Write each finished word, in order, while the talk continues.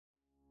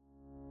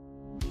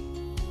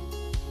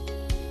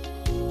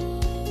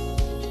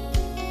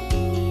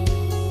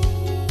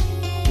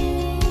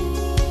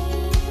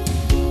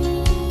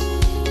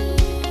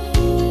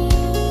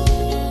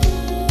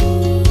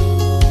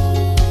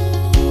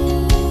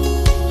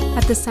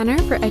the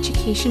Center for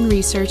Education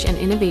Research and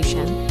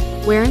Innovation,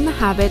 we're in the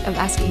habit of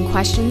asking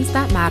questions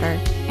that matter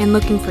and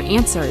looking for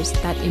answers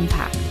that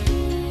impact.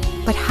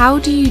 But how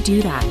do you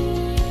do that?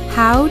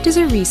 How does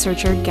a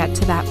researcher get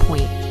to that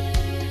point?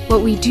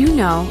 What we do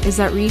know is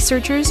that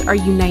researchers are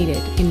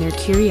united in their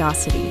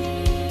curiosity.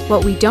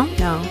 What we don't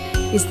know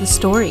is the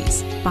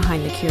stories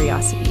behind the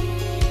curiosity.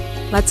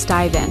 Let's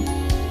dive in.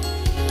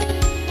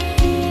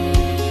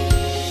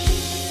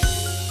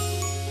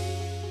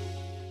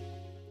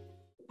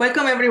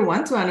 Welcome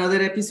everyone to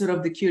another episode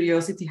of The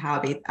Curiosity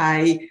Habit.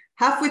 I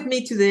have with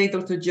me today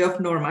Dr. Geoff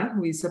Norman,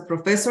 who is a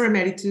Professor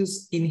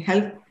Emeritus in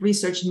Health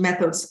Research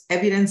Methods,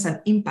 Evidence and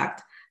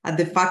Impact at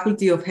the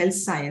Faculty of Health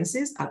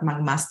Sciences at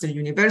McMaster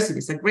University.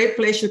 It's a great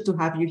pleasure to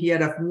have you here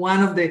as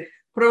one of the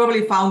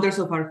probably founders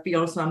of our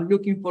field. So I'm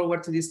looking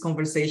forward to this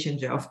conversation,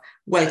 Geoff.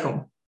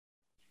 Welcome.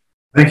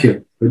 Thank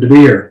you. Good to be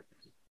here.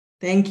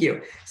 Thank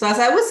you. So as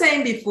I was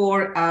saying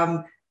before,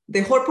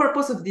 the whole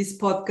purpose of this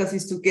podcast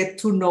is to get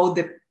to know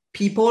the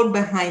people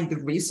behind the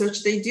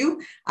research they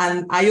do.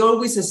 And I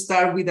always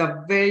start with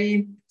a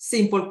very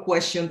simple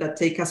question that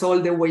takes us all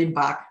the way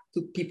back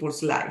to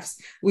people's lives,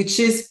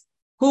 which is,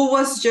 who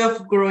was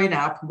Geoff growing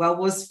up? What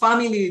was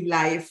family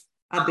life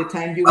at the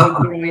time you were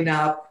growing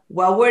up?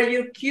 What were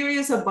you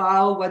curious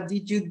about? What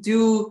did you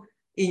do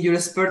in your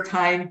spare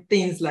time?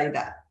 Things like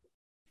that.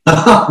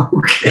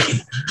 Okay.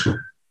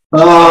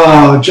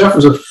 Geoff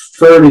was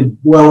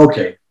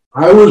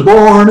I was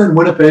born in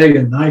Winnipeg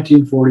in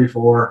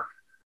 1944.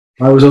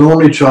 I was an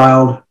only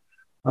child.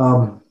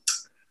 For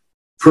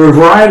a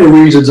variety of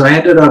reasons, I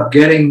ended up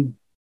getting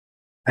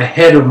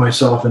ahead of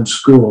myself in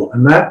school,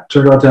 and that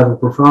turned out to have a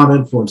profound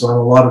influence on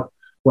a lot of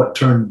what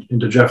turned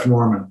into Geoff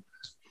Norman.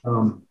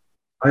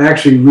 I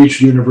actually reached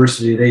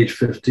university at age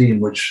 15,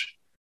 which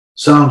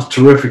sounds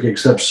terrific,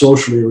 except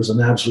socially it was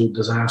an absolute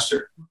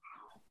disaster.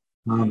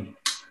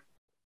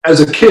 As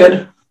a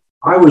kid,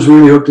 I was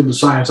really hooked into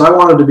science. I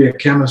wanted to be a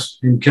chemist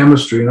in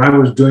chemistry, and I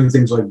was doing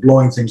things like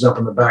blowing things up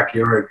in the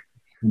backyard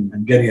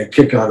and getting a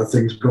kick out of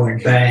things going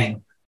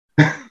bang.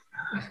 And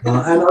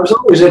I was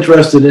always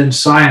interested in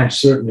science,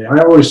 certainly. I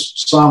always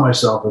saw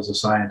myself as a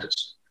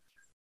scientist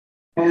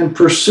and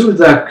pursued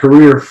that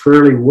career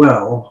fairly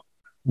well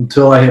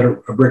until I hit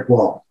a brick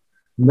wall.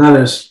 And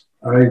that is,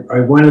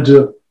 I went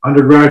into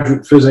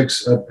undergraduate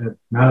physics at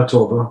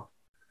Manitoba.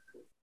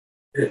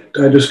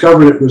 I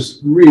discovered it was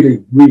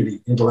really,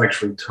 really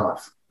intellectually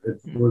tough.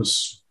 It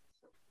was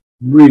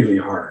really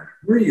hard,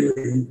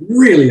 really,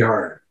 really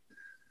hard.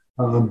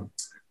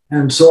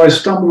 And so I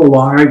stumbled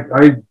along.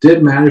 I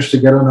did manage to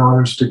get an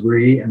honors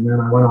degree, and then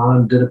I went on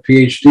and did a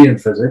PhD in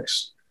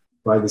physics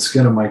by the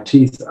skin of my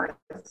teeth, I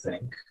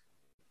think.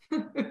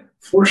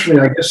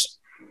 Fortunately, I guess,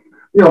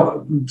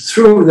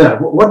 through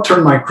that, what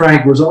turned my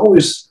crank was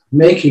always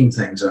making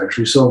things,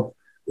 actually. So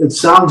it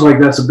sounds like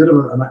that's a bit of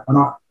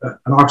an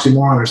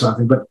oxymoron or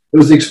something, but it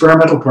was the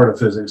experimental part of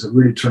physics that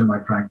really turned my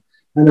crank.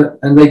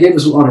 And they gave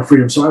us a lot of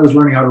freedom. So I was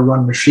learning how to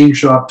run machine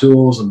shop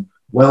tools and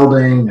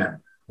welding and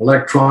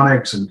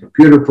electronics and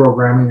computer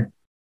programming,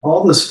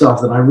 all this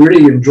stuff that I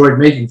really enjoyed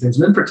making things.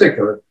 And in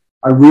particular,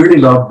 I really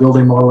loved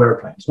building model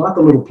airplanes, not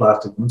the little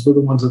plastic ones, but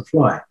the ones that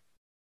fly.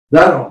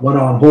 That went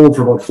on hold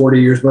for about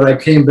 40 years, but I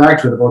came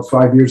back to it about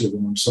 5 years ago.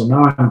 And so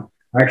now I'm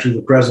actually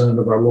the president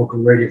of our local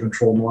radio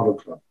control model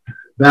club.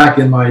 Back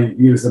in my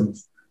youth, and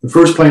the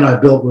first plane I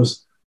built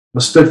was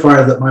a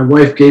Spitfire that my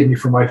wife gave me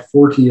for my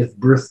 40th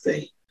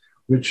birthday,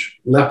 which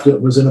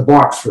was in a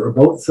box for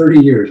about 30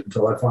 years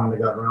until I finally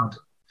got around to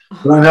it.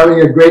 But I'm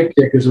having a great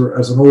kick as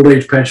an old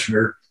age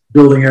pensioner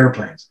building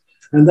airplanes.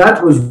 And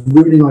that was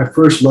really my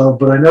first love,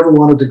 but I never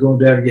wanted to go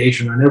into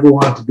aviation. I never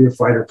wanted to be a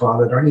fighter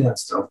pilot or any of that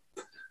stuff.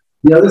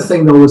 The other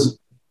thing, though, was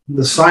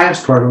the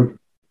science part of it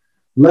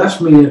left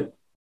me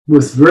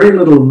with very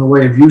little in the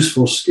way of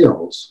useful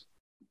skills,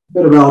 a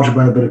bit of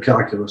algebra and a bit of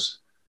calculus,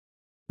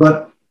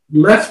 but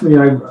left me,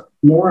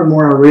 more and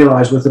more I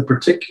realized, with a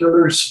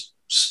particular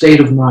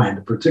state of mind,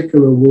 a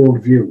particular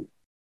worldview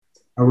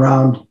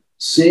around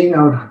seeing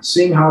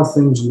how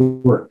things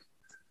work.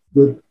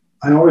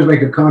 I always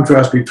make a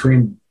contrast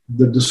between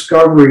the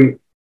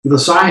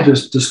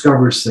scientist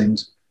discovers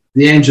things,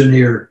 the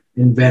engineer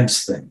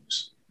invents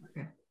things.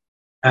 Okay.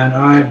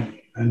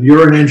 And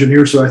you're an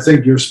engineer, so I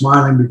think you're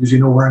smiling because you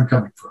know where I'm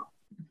coming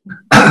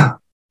from.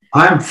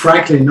 I'm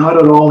frankly not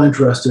at all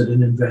interested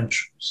in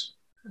inventions.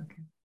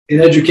 Okay.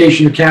 In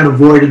education, you can't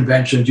avoid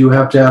inventions. You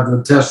have to have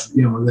the test,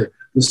 the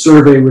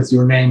survey with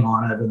your name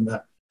on it, and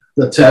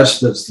the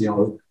test that's,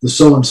 the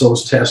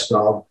so-and-so's test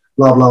of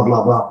blah, blah,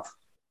 blah, blah.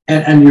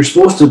 And you're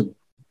supposed to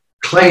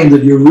claim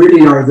that you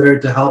really are there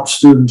to help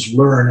students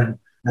learn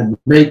and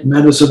make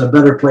medicine a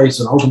better place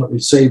and ultimately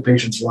save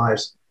patients'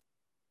 lives.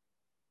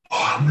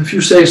 If you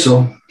say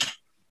so,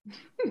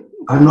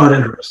 I'm not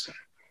interested.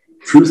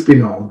 Truth be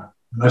known.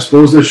 And I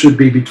suppose this should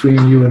be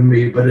between you and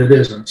me, but it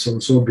isn't,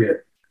 so be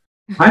it.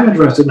 I'm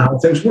interested in how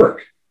things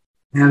work.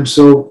 And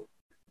so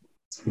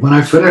when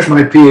I finished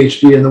my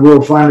PhD and the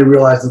world finally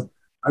realized that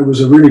I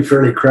was a really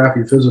fairly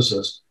crappy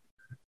physicist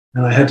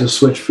and I had to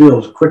switch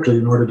fields quickly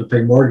in order to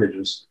pay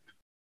mortgages,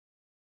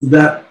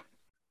 that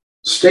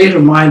state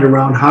of mind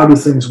around how do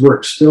things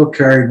work still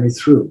carried me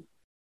through.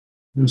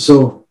 And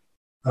so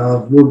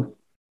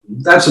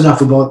that's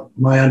enough about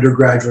my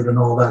undergraduate and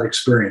all that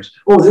experience.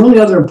 Oh, the only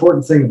other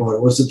important thing about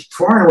it was that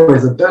far and away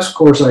the best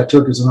course I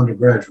took as an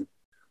undergraduate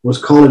was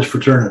college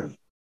fraternity.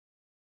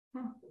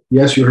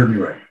 Yes, you heard me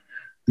right.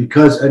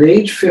 Because at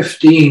age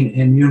 15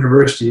 in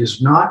university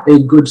is not a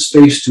good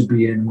space to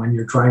be in when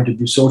you're trying to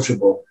be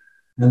sociable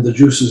and the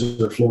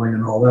juices are flowing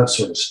and all that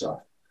sort of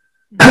stuff.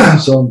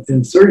 So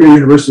in third year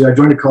university, I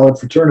joined a college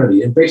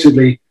fraternity. And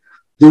basically,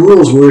 the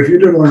rules were if you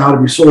didn't learn how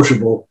to be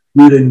sociable,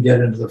 you didn't get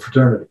into the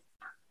fraternity.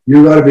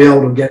 You got to be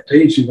able to get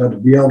dates. You got to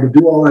be able to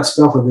do all that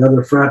stuff with the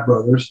other frat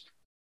brothers.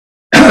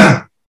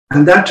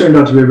 And that turned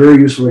out to be a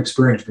very useful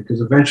experience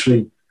because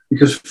eventually,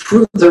 because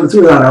through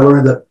that, I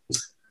learned that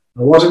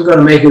I wasn't going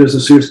to make it as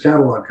a Sears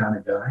catalog kind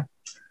of guy.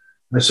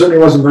 I certainly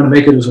wasn't going to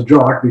make it as a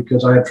jock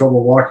because I had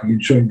trouble walking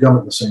and chewing gum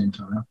at the same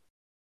time.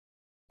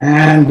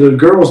 And the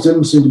girls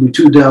didn't seem to be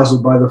too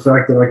dazzled by the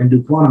fact that I can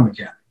do quantum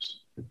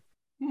mechanics.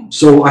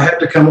 So I had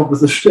to come up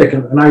with a shtick.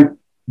 And I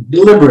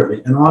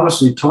deliberately and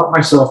honestly taught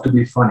myself to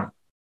be funny.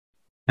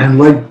 And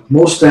like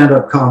most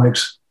stand-up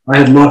comics, I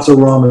had lots of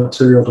raw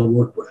material to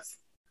work with.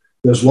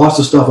 There's lots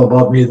of stuff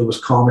about me that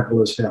was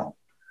comical as hell.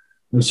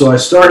 And so I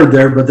started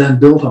there, but then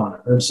built on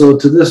it. And so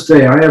to this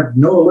day, I have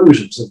no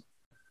illusions.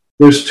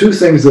 There's two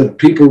things that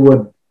people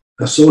would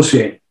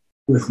associate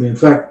with me. In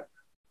fact,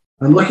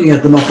 I'm looking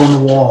at them up on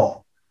the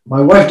wall. My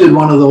wife did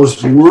one of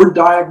those word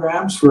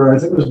diagrams for, I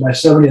think it was my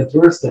 70th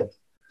birthday.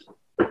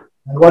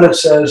 And what it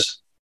says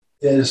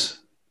is,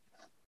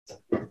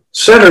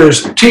 center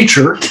is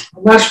teacher,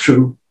 and that's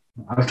true.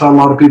 I've taught a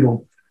lot of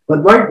people.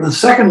 But right, the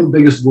second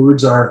biggest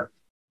words are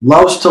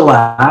loves to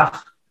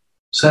laugh,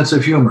 sense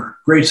of humor,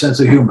 great sense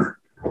of humor.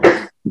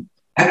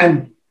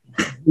 And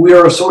we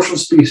are a social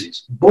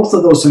species. Both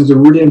of those things are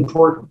really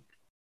important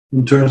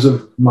in terms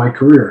of my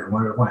career and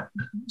where it went.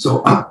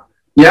 So,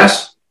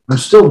 yes, I'm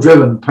still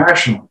driven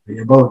passionately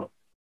about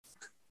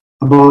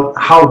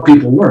how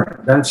people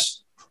learn.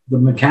 That's the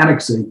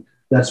mechanics thing.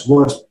 That's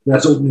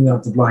opening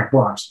up the black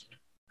box.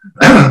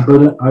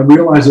 But I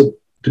realize that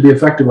to be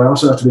effective, I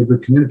also have to be a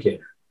good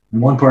communicator.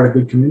 And one part of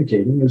good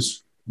communicating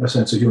is a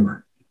sense of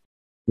humor,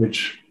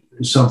 which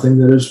is something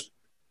that is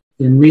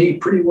in me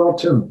pretty well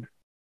tuned.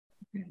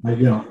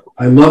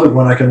 I love it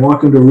when I can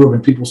walk into a room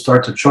and people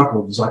start to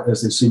chuckle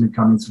as they see me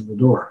coming through the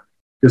door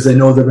because they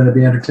know they're going to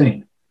be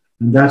entertained.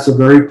 And that's a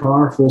very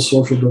powerful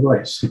social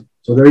device.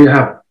 So there you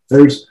have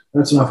it.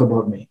 That's enough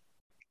about me.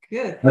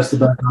 Good. That's the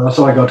background. That's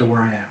how I got to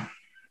where I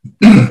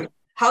am.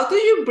 How do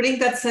you bring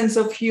that sense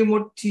of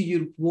humor to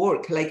your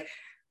work? Like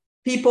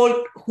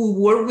people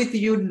who work with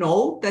you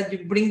know that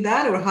you bring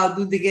that, or how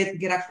do they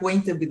get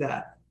acquainted with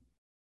that?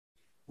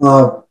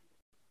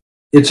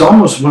 It's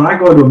almost when I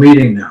go to a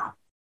meeting now.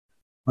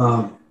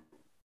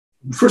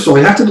 First of all,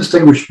 you have to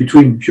distinguish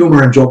between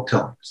humor and joke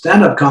telling.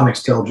 Stand-up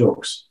comics tell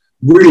jokes.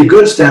 Really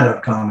good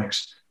stand-up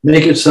comics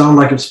make it sound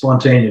like it's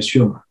spontaneous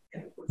humor.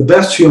 The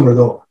best humor,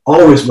 though,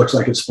 always looks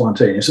like it's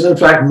spontaneous. And in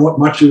fact,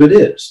 much of it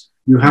is.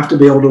 You have to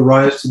be able to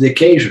rise to the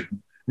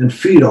occasion and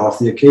feed off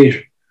the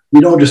occasion.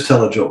 You don't just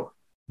tell a joke.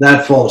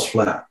 That falls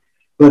flat.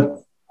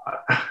 But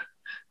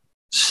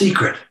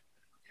secret.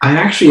 I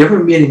actually,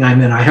 every meeting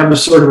I'm in, I have a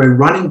sort of a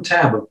running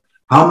tab of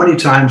how many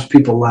times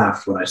people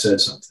laughed when I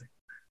said something.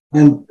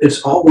 And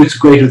it's always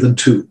greater than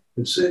 2.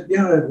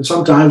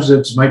 Sometimes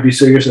it might be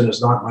serious and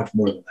it's not much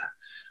more than that.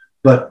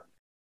 But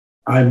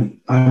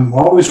I'm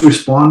always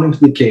responding to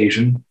the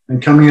occasion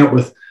and coming up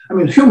with,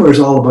 humor is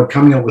all about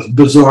coming up with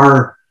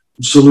bizarre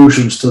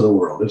solutions to the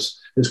world.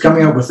 It's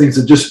coming up with things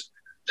that just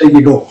make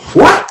you go,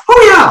 what?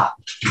 Oh yeah.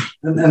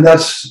 And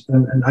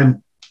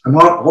I'm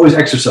always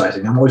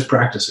exercising. I'm always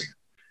practicing.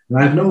 And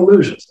I have no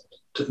illusions.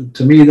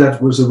 To me,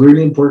 that was a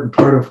really important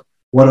part of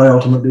what I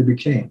ultimately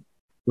became.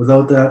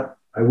 Without that,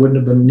 I wouldn't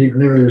have been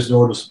nearly as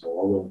noticeable,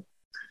 although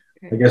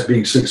I guess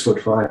being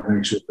 6'5"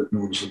 makes it a bit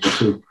noticeable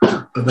too.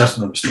 But that's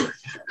another story.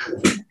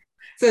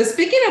 So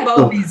speaking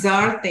about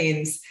bizarre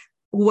things,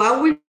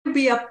 what would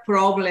be a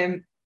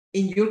problem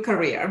in your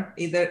career,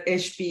 either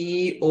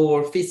HPE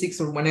or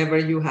physics or whenever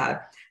you had,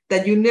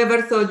 that you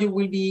never thought you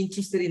would be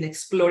interested in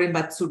exploring,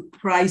 but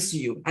surprise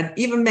you and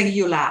even make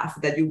you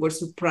laugh that you were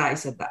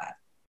surprised at that?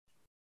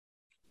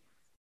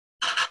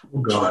 Oh,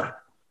 God.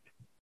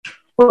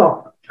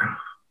 Well,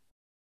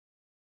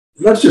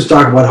 let's just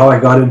talk about how I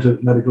got into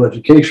medical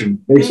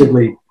education.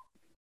 Basically,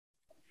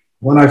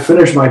 when I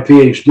finished my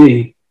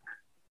PhD,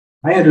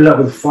 I ended up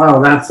with a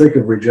file that thick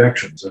of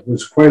rejections. It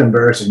was quite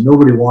embarrassing.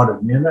 Nobody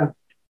wanted me, and that,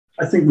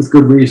 I think with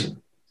good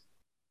reason.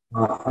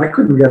 I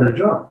couldn't get a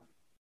job.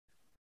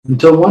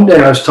 Until one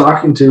day I was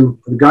talking to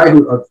a guy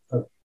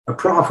a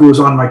prof who was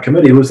on my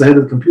committee, who was the head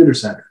of the computer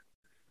center.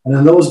 And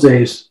in those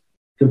days,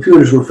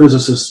 computers were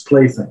physicists'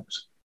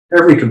 playthings.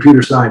 Every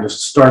computer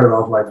scientist started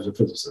off life as a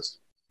physicist.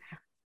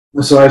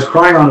 And so I was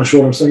crying on his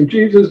shoulder saying,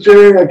 Jesus,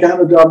 Jerry, I can't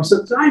have a job. He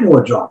said, I know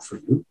a job for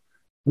you.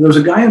 And there was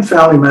a guy in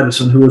family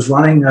medicine who was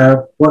running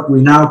what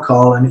we now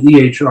call an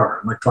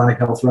EHR, electronic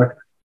health record.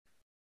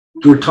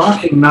 We're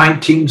talking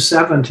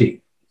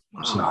 1970.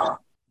 So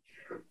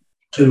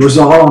It was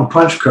all on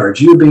punch cards.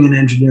 You being an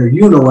engineer,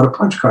 you know what a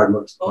punch card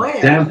looks like.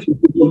 Yeah. Damn few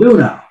people do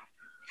now.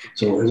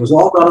 So it was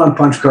all done on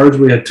punch cards.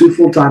 We had 2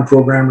 full-time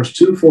programmers,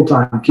 2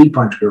 full-time key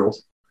punch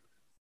girls.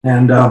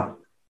 And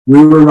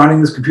we were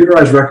running this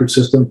computerized record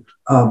system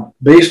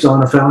based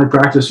on a family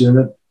practice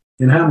unit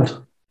in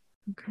Hamilton.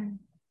 Okay.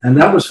 And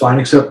that was fine,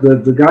 except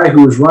the guy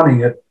who was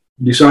running it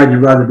decided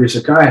he'd rather be a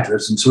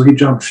psychiatrist. And so he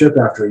jumped ship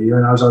after a year,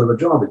 and I was out of a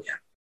job again.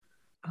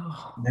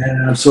 Oh.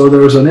 And so there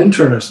was an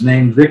internist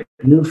named Vic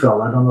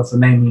Newfeld. I don't know if the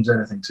name means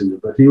anything to you,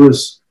 but he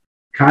was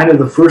kind of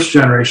the first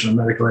generation of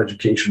medical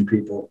education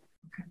people.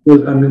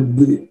 I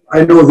mean,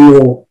 I know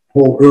the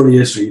whole early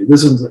history.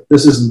 This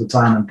isn't the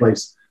time and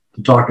place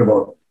to talk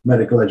about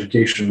medical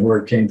education and where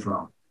it came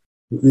from.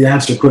 The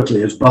answer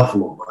quickly is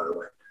Buffalo, by the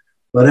way.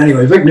 But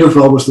anyway, Vic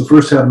Newfeld was the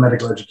first head of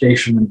medical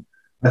education, and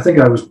I think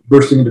I was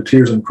bursting into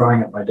tears and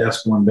crying at my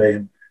desk one day,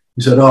 and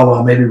he said, "Oh,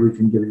 well, maybe we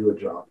can give you a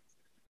job."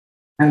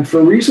 And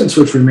for reasons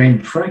which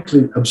remained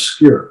frankly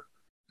obscure,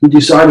 he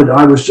decided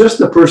I was just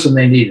the person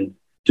they needed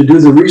to do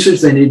the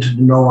research they needed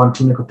to know on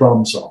clinical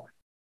problem solving.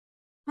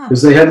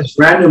 Because they had this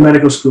brand new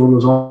medical school that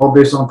was all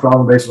based on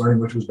problem-based learning,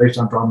 which was based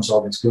on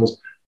problem-solving skills.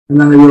 And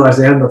then they realized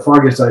they hadn't the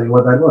foggiest idea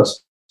what that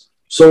was.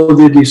 So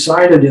they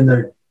decided in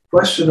their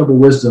questionable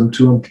wisdom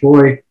to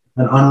employ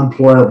an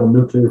unemployable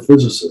nuclear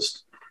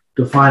physicist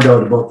to find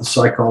out about the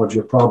psychology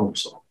of problem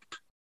solving.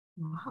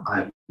 Wow. I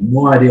have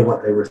no idea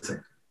what they were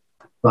thinking.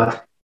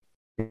 But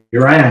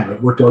here I am.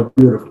 It worked out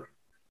beautifully.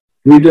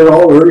 We did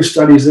all early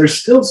studies. There's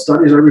still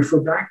studies I refer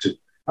back to.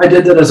 I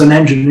did that as an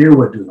engineer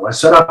would do. I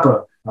set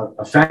up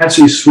a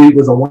fancy suite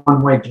with a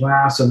one-way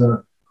glass and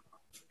a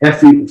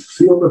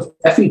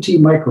FET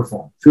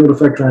microphone, field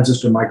effect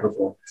transistor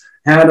microphone,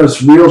 and a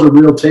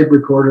reel-to-reel tape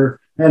recorder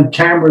and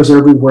cameras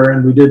everywhere.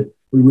 And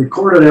we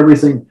recorded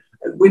everything.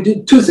 We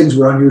did 2 things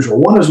were unusual.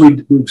 One is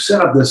we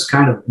set up this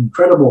kind of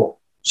incredible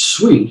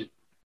suite.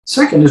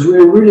 Second is we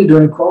were really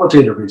doing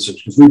qualitative research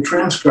because we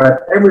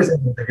transcribed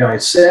everything that the guy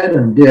said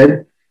and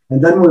did.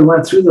 And then we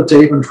went through the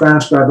tape and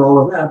transcribed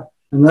all of that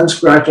and then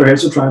scratched our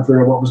heads to try and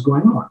figure out what was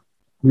going on.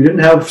 We didn't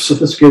have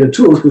sophisticated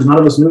tools because none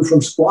of us knew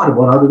from squat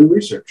about how to do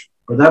research.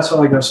 But that's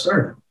how I got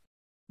started.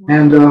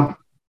 And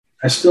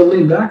I still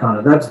lean back on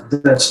it.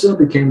 That still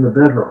became the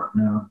bedrock.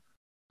 Now,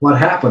 what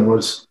happened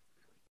was,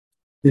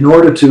 in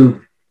order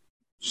to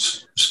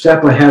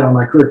step ahead on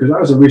my career, because I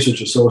was a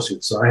research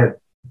associate, so I had,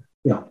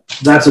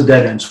 that's a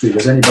dead end street.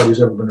 As anybody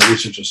who's ever been a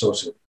research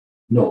associate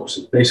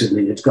knows,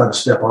 it's got to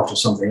step off to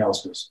something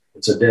else because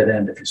it's a dead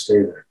end if you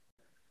stay there.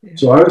 Yeah.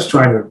 So I was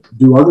trying to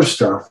do other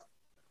stuff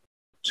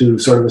to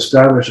sort of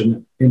establish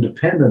an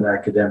independent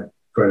academic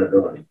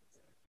credibility.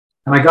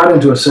 And I got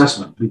into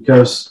assessment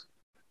because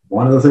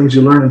one of the things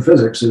you learn in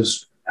physics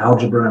is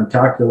algebra and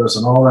calculus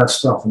and all that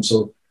stuff. And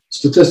so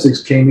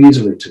statistics came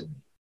easily to me.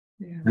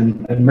 Yeah.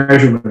 And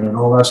measurement and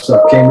all that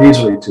stuff came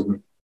easily to me.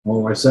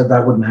 Well, I said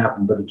that wouldn't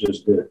happen, but it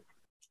just did.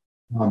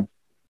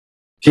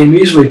 Came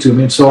easily to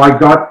me. And so I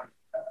got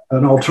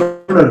an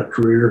alternative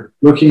career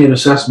looking at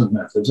assessment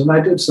methods. And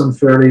I did some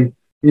fairly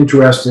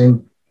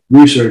interesting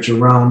research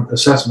around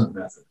assessment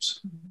methods.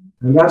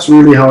 And that's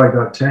really how I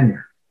got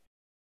tenure.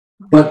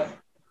 But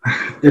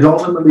it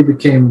ultimately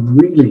became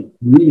really,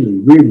 really,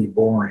 really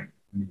boring.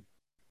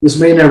 This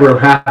may never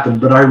have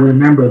happened, but I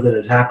remember that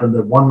it happened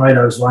that one night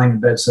I was lying in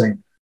bed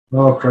saying,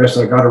 "Oh, Christ,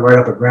 I got to write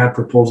up a grant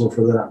proposal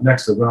for the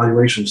next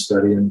evaluation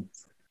study. And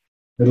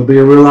it'll be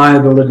a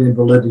reliability and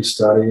validity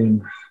study.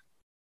 And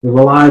the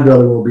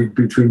reliability will be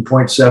between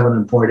 0.7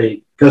 and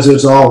 0.8, because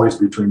it's always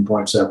between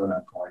 0.7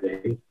 and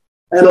 0.8.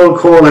 And it'll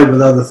correlate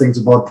with other things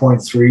about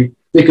 0.3,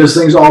 because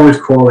things always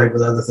correlate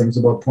with other things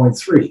about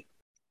 0.3.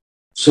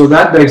 So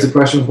that begs the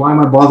question, why am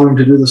I bothering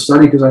to do the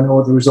study? Because I know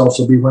what the results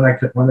will be when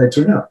they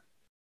turn up.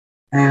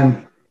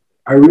 And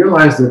I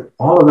realized that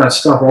all of that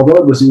stuff, although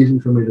it was easy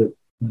for me to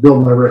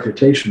build my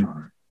reputation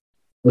on it,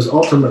 was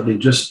ultimately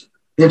just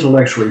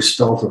intellectually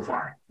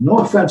stultifying. No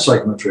offense,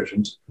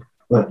 psychometricians,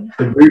 but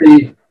it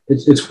really,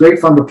 it's great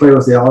fun to play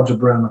with the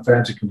algebra and the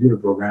fancy computer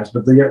programs,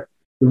 but the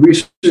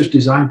research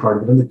design part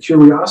of it and the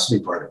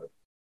curiosity part of it,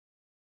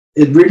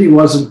 it really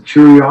wasn't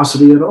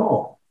curiosity at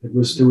all. It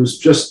was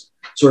just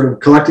sort of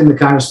collecting the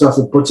kind of stuff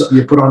that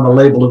you put on the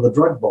label of the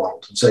drug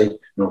bottles and say,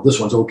 this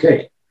one's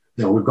okay.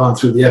 We've gone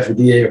through the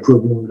FDA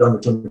approval, we've done the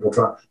clinical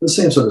trial, the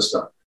same sort of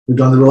stuff. We've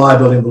done the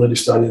reliability and validity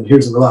study, and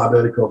here's the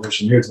reliability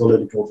coefficient, here's the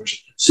validity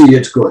coefficient. See,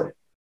 it's good.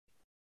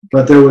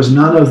 But there was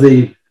none of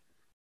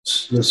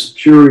this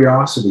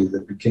curiosity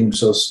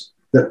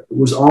that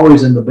was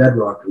always in the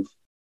bedrock of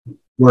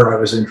where I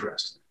was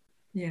interested.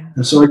 Yeah.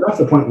 And so I got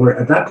to the point where,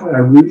 at that point, I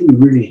really,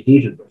 really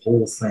hated the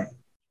whole thing.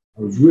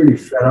 I was really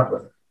fed up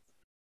with it.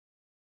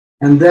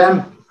 And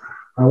then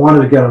I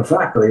wanted to get on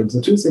faculty, and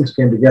the 2 things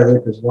came together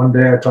because one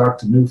day I talked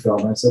to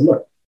Newfeld and I said,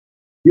 "Look,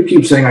 you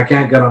keep saying I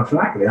can't get on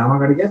faculty. How am I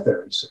going to get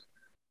there?" He said,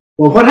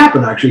 "Well, what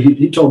happened actually?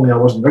 He told me I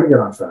wasn't going to get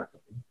on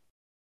faculty."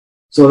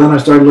 So then I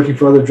started looking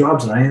for other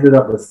jobs, and I ended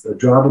up with a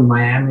job in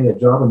Miami, a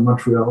job in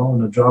Montreal,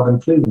 and a job in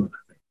Cleveland,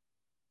 I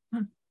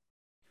think.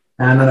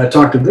 And then I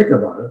talked to Vic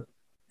about it,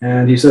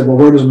 and he said, "Well,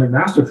 where does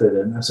McMaster fit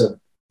in?" I said,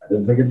 "I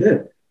didn't think it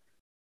did."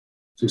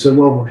 So he said,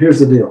 well, here's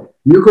the deal.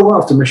 You go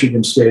off to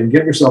Michigan State and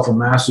get yourself a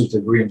master's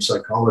degree in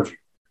psychology,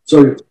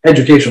 so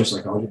educational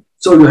psychology,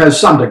 so you have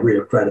some degree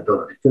of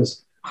credibility.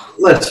 Because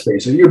let's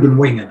face it, you've been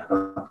winging it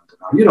up to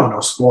now. You don't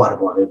know squat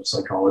about it,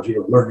 psychology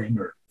or learning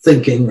or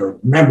thinking or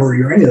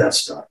memory or any of that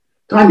stuff.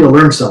 Time you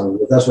learn something,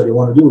 if that's what you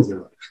want to do with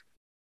your life.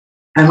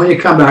 And when you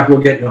come back,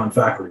 we'll get you on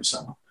faculty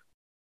somewhere.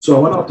 So I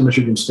went off to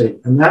Michigan State,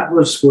 and that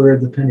was where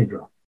the penny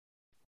dropped.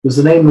 Does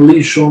the name Lee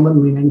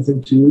Shulman mean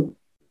anything to you?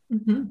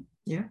 Mm-hmm.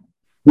 Yeah.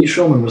 Lee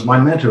Shulman was my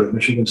mentor at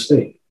Michigan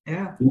State.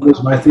 Yeah. He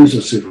was my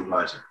thesis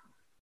supervisor.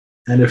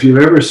 And if you've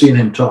ever seen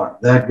him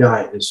talk, that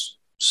guy is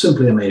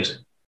simply amazing.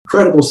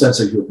 Incredible sense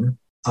of humor,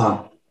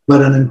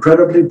 but an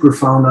incredibly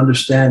profound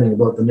understanding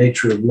about the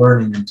nature of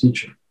learning and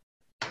teaching.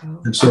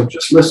 Oh. And so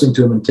just listening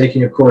to him and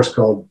taking a course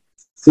called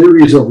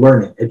Theories of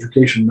Learning,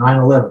 Education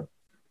 9/11,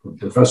 from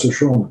Professor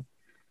Shulman,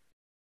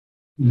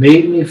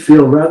 made me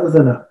feel, rather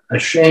than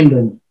ashamed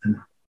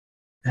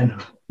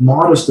and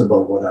modest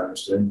about what I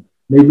was doing,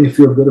 made me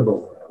feel good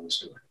about what I was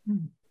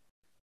doing.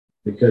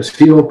 Because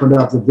he opened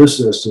up that this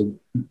is, you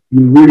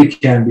really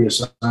can be a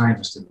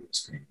scientist in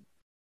this game.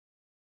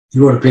 He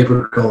wrote a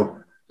paper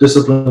called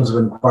Disciplines of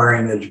Inquiry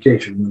and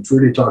Education, which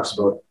really talks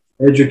about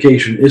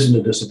education isn't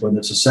a discipline,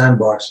 it's a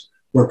sandbox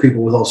where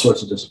people with all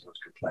sorts of disciplines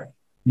can play,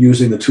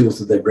 using the tools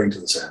that they bring to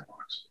the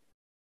sandbox.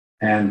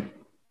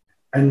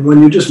 And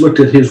when you just looked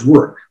at his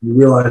work, you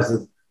realize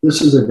that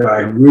this is a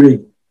guy who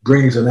really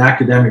brings an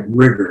academic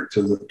rigor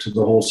to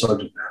the whole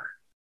subject matter.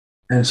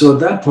 And so at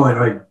that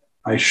point,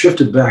 I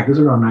shifted back, this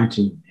is around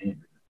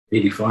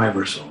 1985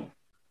 or so.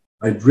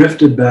 I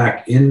drifted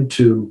back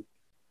into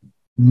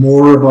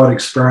more about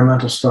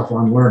experimental stuff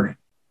on learning,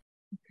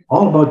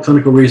 all about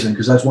clinical reasoning,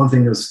 because that's one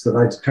thing that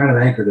I kind of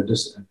anchored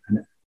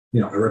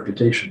a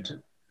reputation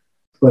to.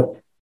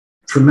 But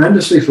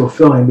tremendously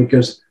fulfilling,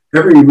 because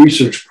every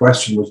research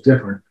question was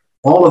different.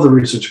 All of the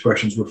research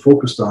questions were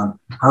focused on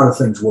how do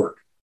things work?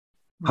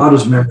 How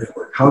does memory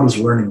work? How does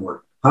learning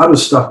work? How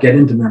does stuff get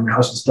into memory? How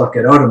does stuff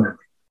get out of memory?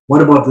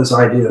 What about this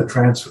idea of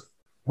transfer?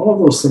 All of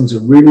those things are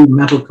really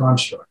mental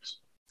constructs,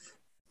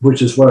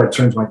 which is what I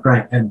turned my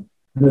crank. And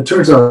it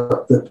turns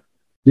out that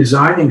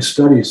designing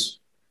studies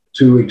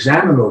to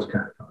examine those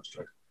kind of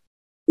constructs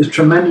is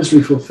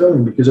tremendously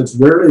fulfilling, because it's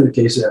rarely the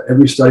case that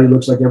every study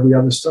looks like every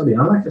other study.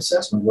 Unlike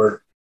assessment,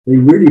 where they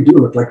really do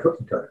look like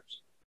cookie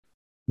cutters.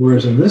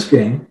 Whereas in this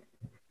game,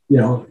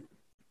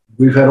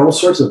 we've had all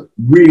sorts of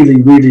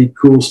really, really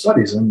cool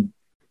studies. And,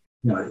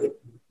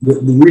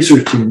 the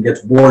research team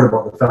gets bored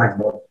about the fact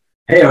that,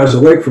 hey, I was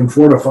awake from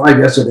 4 to 5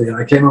 yesterday and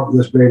I came up with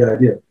this great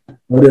idea.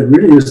 But it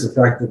really is the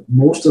fact that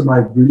most of my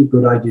really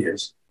good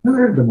ideas, and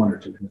there have been one or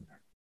two,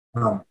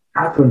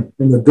 happen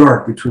in the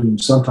dark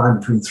sometime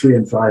between 3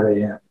 and 5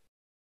 a.m.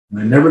 And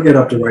I never get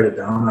up to write it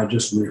down. I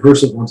just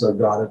rehearse it once I've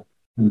got it,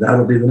 and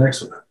that'll be the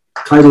next one.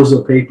 Titles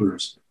of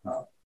papers,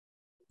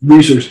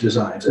 research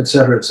designs, et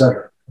cetera, et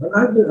cetera.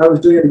 I was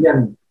doing it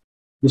again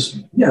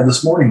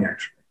this morning,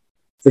 actually,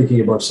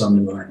 thinking about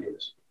some new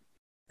ideas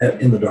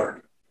in the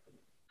dark.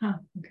 Oh,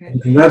 okay.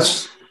 And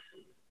that's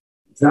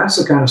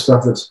the kind of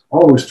stuff that's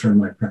always turned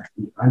my crank.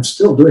 I'm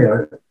still doing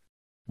it. I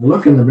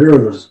look in the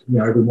mirror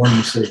every morning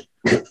and say,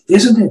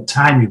 isn't it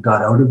time you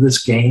got out of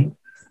this game?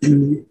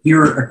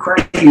 You're a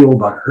cranky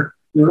old bugger.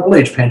 You're an old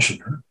age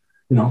pensioner.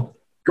 Go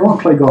and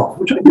play golf,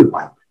 which I do,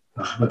 by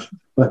the way.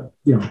 But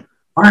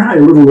aren't I a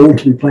little old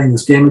to be playing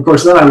this game? Of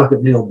course, then I look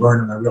at Neil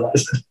Byrne and I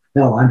realize,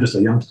 hell, I'm just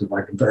a youngster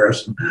by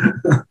comparison.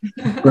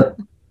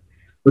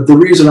 But the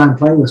reason I'm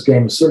playing this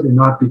game is certainly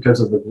not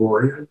because of the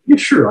glory. Yeah,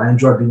 sure, I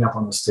enjoy being up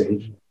on the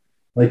stage.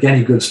 Like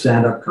any good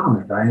stand-up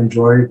comic, I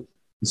enjoy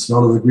the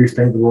smell of the grease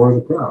paint, the roar of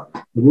the crowd.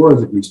 The roar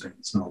of the grease paint,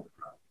 the smell of the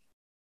crowd.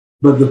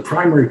 But the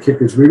primary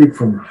kick is really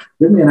from,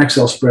 give me an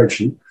Excel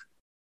spreadsheet,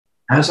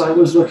 as I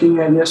was looking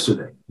at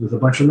yesterday, with a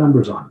bunch of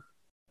numbers on it.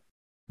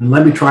 And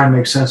let me try and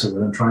make sense of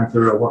it and try and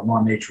figure out what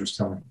more nature is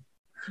telling me.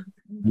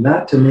 And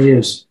that, to me,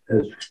 is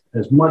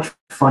as much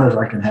fun as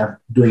I can have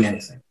doing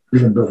anything,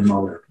 even building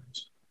model airplanes.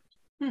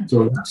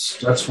 So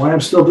that's why I'm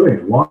still doing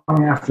it, long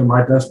after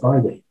my Best Buy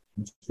date,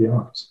 let's be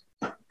honest.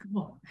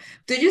 Cool.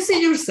 Do you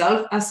see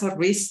yourself as a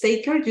risk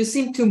taker? You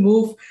seem to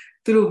move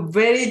through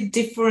very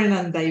different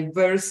and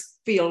diverse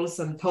fields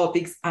and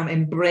topics and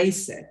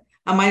embrace it.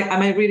 Am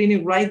I reading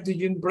it right? Do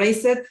you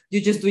embrace it?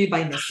 You just do it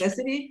by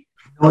necessity?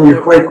 No,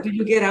 you're quite. Do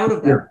you get out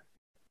of that?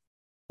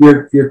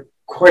 You're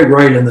quite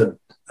right in that.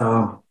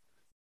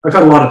 I've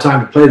had a lot of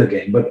time to play the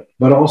game,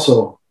 but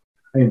also,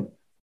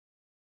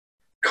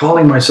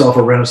 calling myself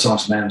a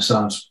Renaissance man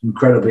sounds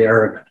incredibly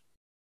arrogant.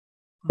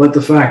 But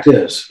the fact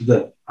is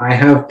that I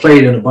have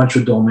played in a bunch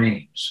of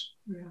domains,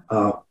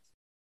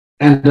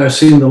 and I've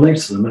seen the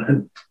links to them,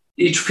 and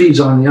each feeds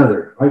on the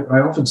other. I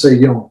often say,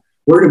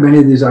 where do many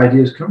of these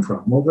ideas come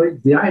from? Well,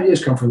 the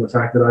ideas come from the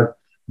fact that I've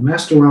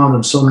messed around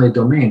in so many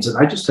domains that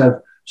I just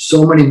have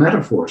so many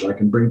metaphors I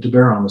can bring to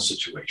bear on the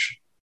situation.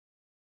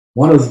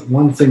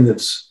 One thing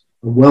that's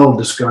a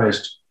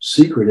well-disguised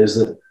secret is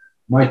that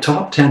my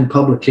top 10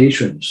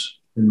 publications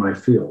in my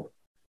field,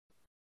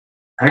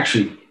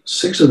 actually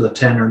 6 of the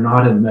 10 are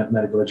not in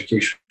medical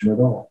education at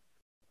all.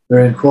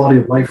 They're in quality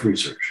of life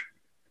research,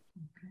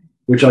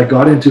 which I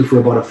got into for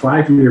about a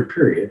 5-year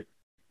period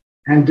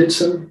and did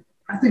some,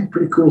 I think,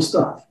 pretty cool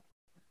stuff.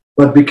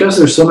 But because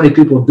there's so many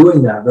people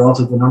doing that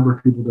relative to the number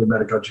of people doing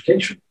medical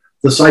education,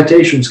 the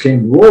citations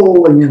came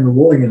rolling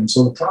in.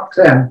 So the top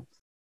 10,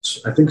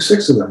 I think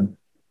 6 of them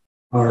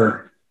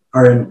are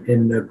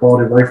in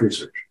quality of life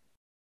research,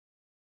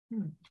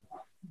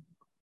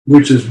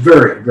 which is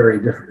very, very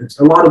different.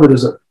 A lot of it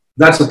is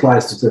that's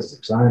applied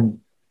statistics.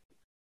 I'm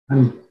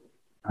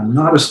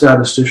not a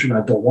statistician.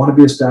 I don't want to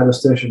be a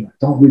statistician. I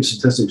don't read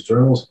statistics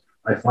journals.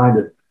 I find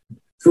it,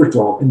 first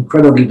of all,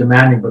 incredibly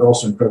demanding, but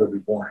also incredibly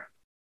boring.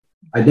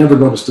 I'd never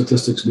go to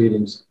statistics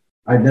meetings.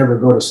 I'd never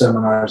go to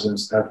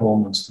seminars at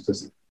home on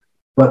statistics.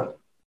 But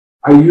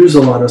I use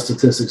a lot of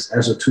statistics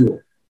as a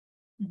tool.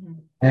 Mm-hmm.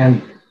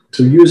 And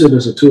to use it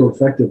as a tool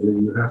effectively,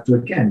 you have to,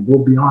 again, go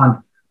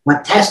beyond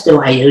what test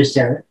do I use,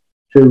 Sarah,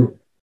 to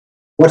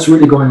what's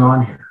really going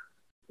on here.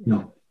 You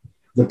know,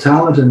 the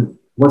talent and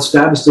what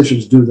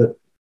statisticians do that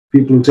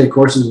people who take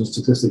courses in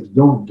statistics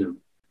don't do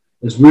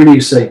is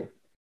really say,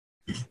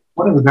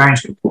 what are the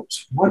variance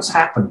components? What's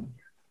happening?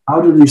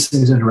 How do these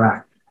things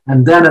interact?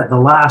 And then at the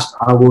last,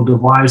 I will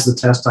devise the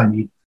test I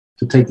need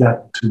to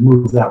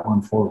move that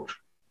one forward.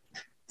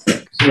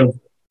 So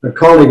a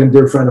colleague and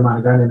dear friend of mine,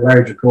 a guy named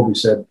Larry Jacoby,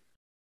 said,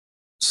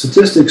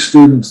 statistics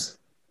students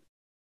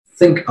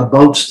think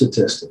about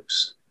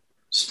statistics.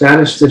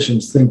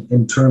 Statisticians think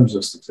in terms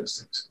of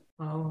statistics.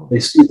 Oh. They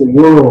see the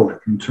world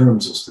in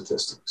terms of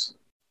statistics.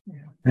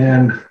 Yeah.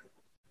 And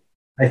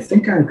I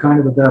think I'm kind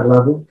of at that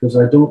level because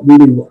I don't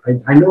really,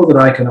 I know that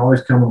I can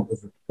always come up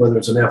with, whether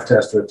it's an F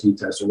test or a T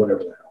test or whatever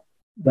the hell.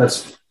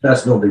 That's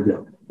no big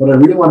deal. What I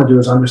really want to do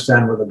is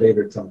understand what the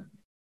data are telling me.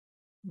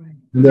 Right.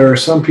 And there are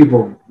some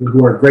people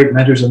who are great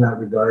mentors in that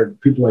regard,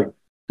 people like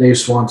Dave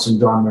Swanson,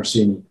 Don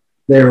Marcini.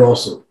 They are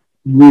also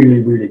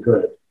really, really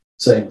good at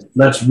saying,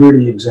 let's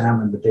really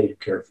examine the data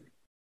carefully.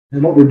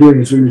 And what we're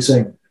doing is really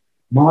saying,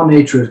 Mom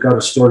Nature has got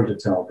a story to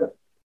tell. But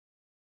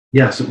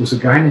yes, it was a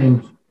guy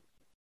named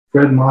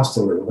Fred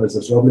Mosteller who has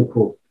this lovely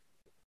quote.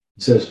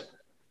 He says,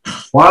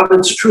 while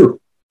it's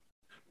true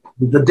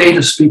that the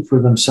data speak for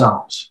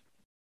themselves,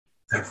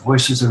 their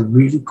voices are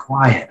really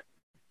quiet,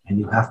 and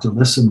you have to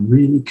listen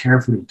really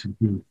carefully to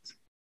hear it.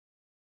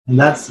 And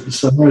that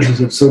summarizes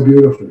it so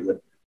beautifully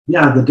that,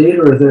 yeah, the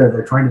data are there.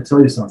 They're trying to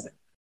tell you something.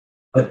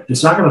 But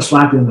it's not going to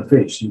slap you in the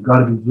face. You've got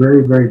to be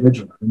very, very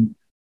vigilant. And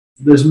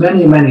there's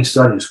many, many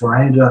studies where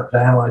I ended up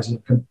analyzing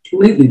it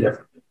completely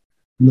differently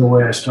from the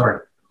way I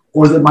started.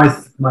 Or that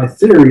my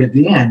theory at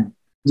the end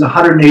is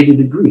 180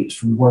 degrees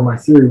from where my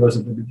theory was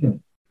at the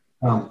beginning.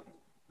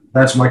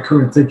 That's my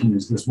current thinking,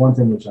 is this one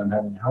thing which I'm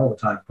having a hell of a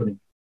time putting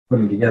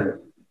together.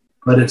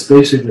 But it's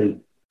basically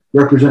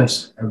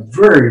represents a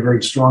very,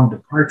 very strong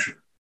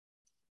departure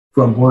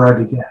from where I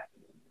began.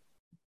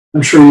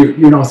 I'm sure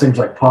you know things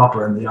like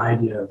Popper and the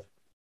idea of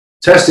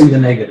testing the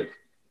negative.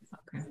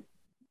 Okay.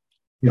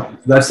 You know,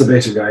 that's the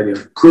basic idea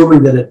of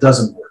proving that it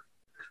doesn't work.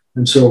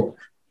 And so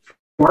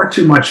far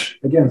too much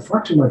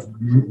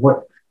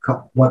what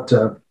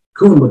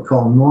Kuhn would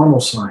call normal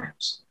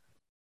science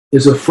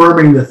is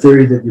affirming the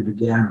theory that you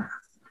began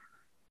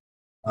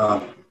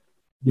with.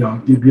 You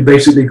know, you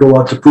basically go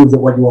out to prove that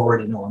what you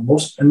already know. And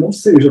most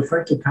theories are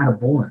frankly kind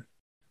of boring.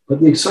 But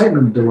the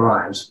excitement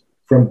derives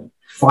from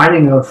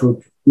discovering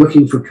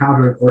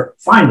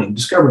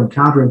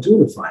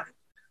counterintuitive findings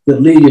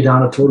that lead you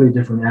down a totally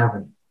different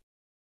avenue.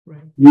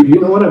 Right. You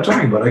know what I'm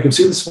talking about. I can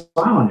see the smile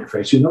on your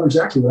face. You know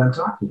exactly what I'm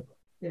talking about.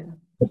 Yeah.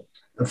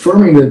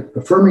 Affirming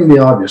the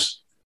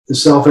obvious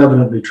is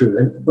self-evidently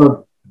true.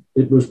 But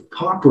it was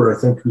Popper, I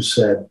think, who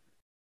said,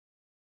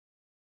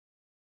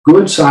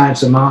 good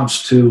science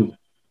amounts to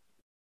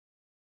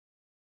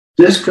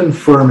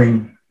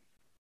disconfirming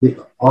the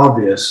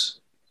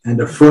obvious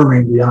and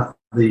affirming the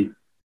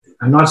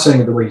I'm not saying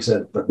it the way he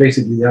said it, but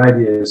basically the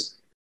idea is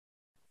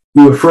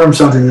you affirm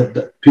something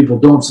that people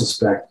don't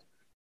suspect,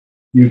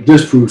 you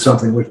disprove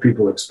something which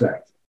people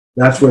expect.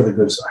 That's where the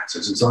good science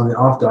is. It's on the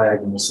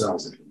off-diagonal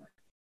cells, if you like.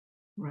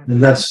 Right. And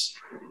that's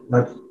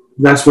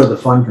where the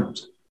fun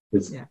comes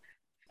in. Yeah.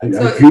 It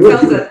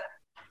sounds that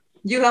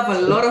you have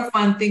a lot of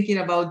fun thinking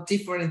about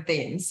different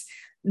things.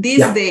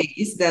 These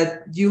days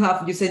that you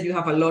said you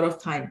have a lot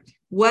of time.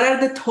 What are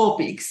the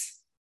topics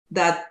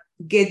that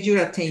get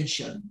your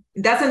attention?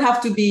 It doesn't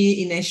have to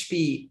be in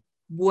HP.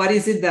 What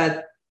is it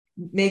that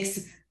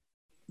makes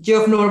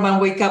Geoff Norman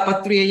wake up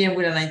at 3 a.m.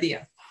 with an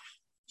idea?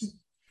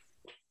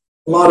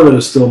 A lot of it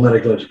is still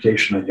medical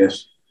education, I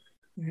guess.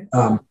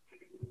 Mm-hmm.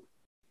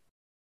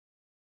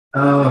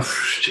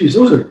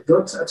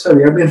 That's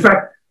heavy. I mean, in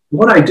fact,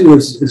 what I do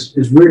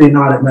is really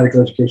not at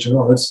medical education at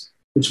all.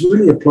 It's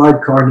really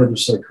applied cognitive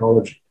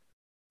psychology.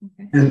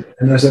 Okay.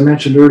 And as I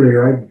mentioned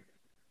earlier,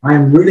 I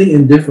am really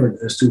indifferent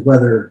as to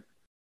whether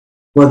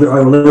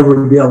I will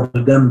ever be able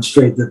to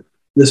demonstrate that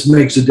this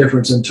makes a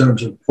difference in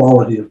terms of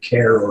quality of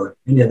care or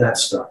any of that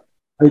stuff.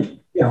 I'm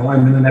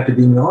in an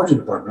epidemiology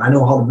department. I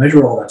know how to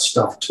measure all that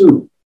stuff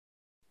too,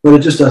 but it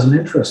just doesn't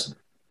interest me.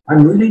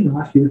 I'm really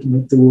not here to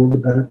make the world a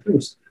better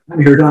place.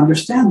 I'm here to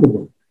understand the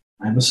world.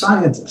 I'm a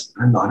scientist.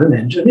 I'm not an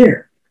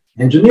engineer.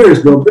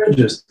 Engineers build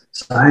bridges.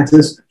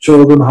 Scientists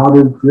show them how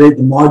to create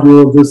the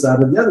module of this,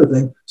 that, or the other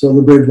thing so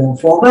the bridge won't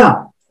fall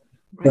down.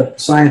 But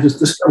scientists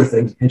discover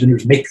things,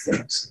 engineers make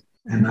things.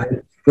 And I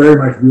very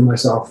much view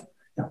myself,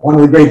 one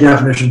of the great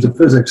definitions of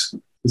physics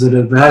is that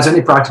if it has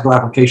any practical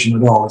application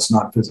at all, it's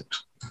not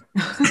physics.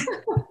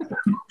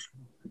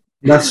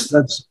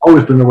 That's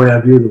always been the way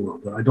I view the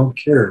world. But I don't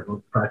care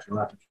about practical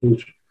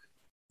application,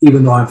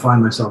 even though I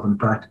find myself in a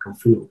practical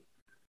field.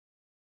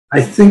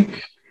 I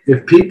think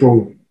if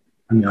people,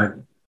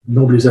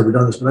 nobody's ever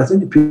done this, but I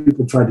think if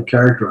people tried to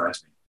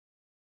characterize me,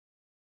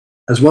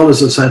 as well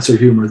as a sense of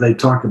humor, they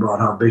talk about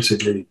how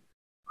basically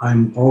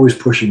I'm always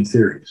pushing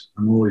theories.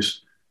 I'm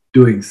always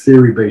doing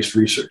theory-based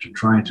research and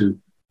trying to,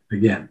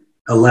 again,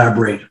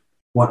 elaborate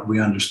what we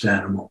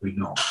understand and what we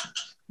know.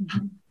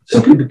 Mm-hmm.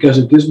 Simply because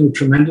it gives me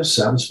tremendous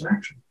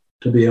satisfaction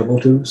to be able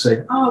to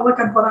say, oh, look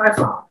at what I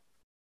found.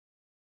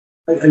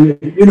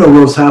 You know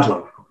Rose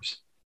Hadlow, of course.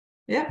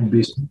 Yeah.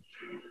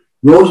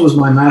 Rose was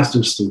my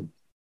master's student.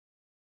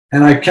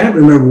 And I can't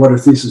remember what her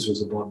thesis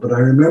was about, but I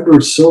remember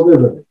so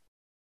vividly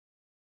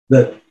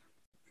that,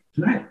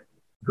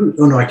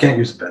 I can't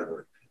use a bad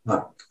word.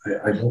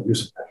 I don't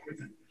use a bad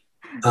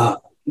word.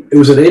 It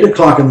was at 8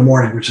 o'clock in the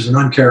morning, which is an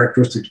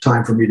uncharacteristic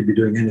time for me to be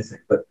doing anything.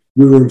 But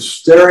we were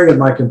staring at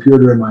my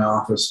computer in my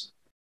office,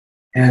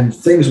 and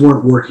things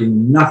weren't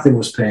working. Nothing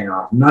was paying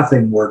off.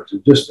 Nothing worked.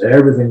 Just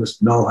everything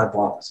was null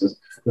hypothesis.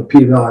 The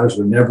p-values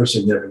were never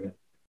significant.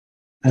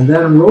 And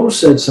then Rose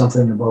said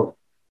something about,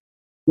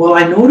 well,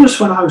 I noticed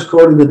when I was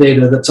coding the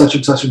data that such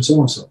and such and so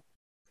and so.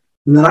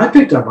 And then I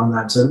picked up on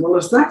that and said, well,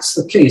 if that's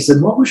the case,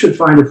 then what we should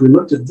find if we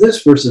looked at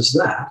this versus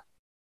that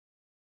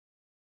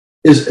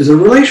is a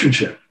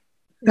relationship.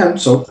 And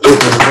so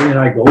and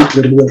I go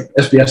to the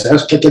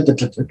SPSS, click, click, click,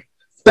 click, click,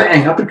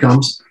 bang, up it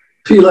comes,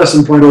 P less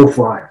than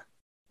 0.05.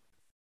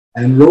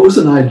 And Rose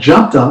and I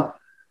jumped up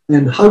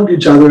and hugged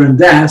each other and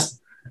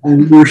danced,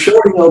 and we were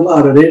shouting out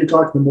loud at 8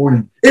 o'clock in the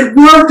morning, it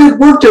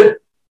worked,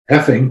 it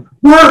effing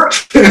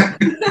worked.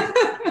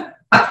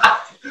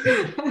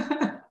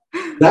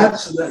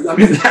 That's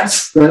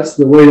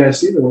the way I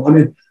see the world. I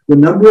mean, the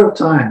number of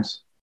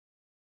times,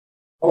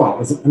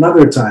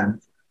 another time,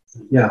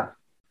 yeah.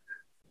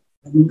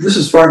 This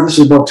is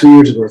about 2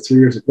 years ago or 3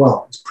 years ago.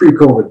 Well, it's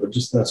pre-COVID, but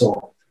just that's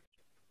all.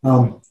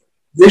 The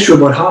issue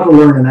about how to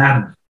learn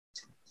anatomy.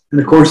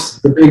 And of course,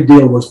 the big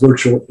deal was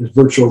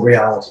virtual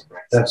reality.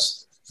 Right?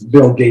 That's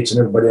Bill Gates and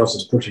everybody else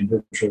is pushing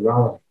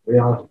virtual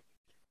reality.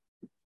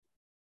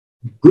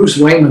 Bruce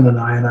Wayman and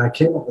I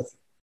came up with,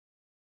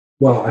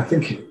 well, I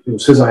think it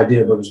was his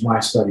idea, but it was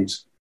my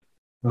studies.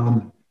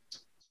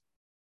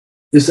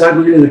 Is that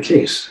really the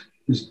case?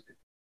 Is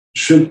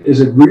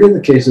it really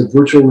the case that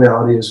virtual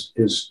reality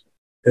is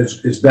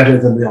better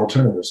than the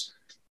alternatives?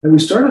 And we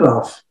started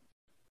off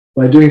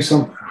by doing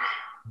some.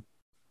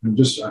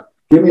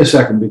 Give me a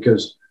second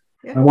because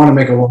I want to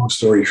make a long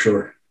story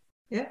short.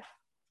 Yeah.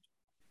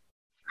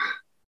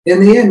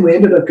 In the end, we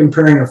ended up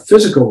comparing a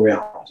physical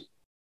reality,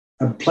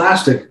 a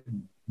plastic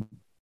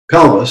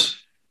pelvis,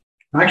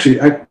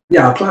 a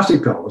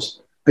plastic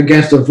pelvis,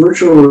 against a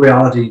virtual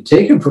reality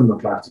taken from the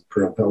plastic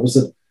pelvis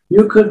that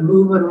you could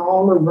move it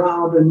all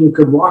around and you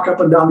could walk up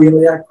and down the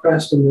iliac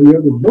crest and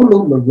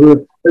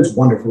it's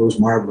wonderful, it was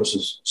marvelous,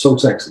 it's so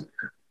sexy.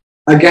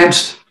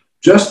 Against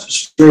just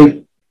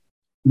straight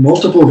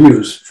multiple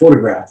views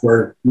photograph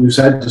where you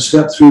had to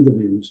step through the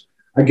views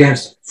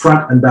against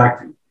front and back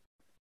view.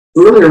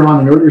 Earlier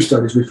on in earlier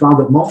studies, we found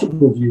that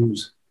multiple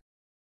views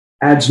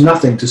adds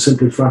nothing to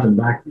simply front and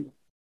back view.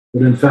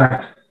 But in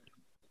fact,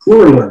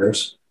 poor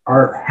learners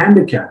are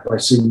handicapped by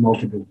seeing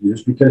multiple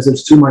views because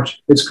it's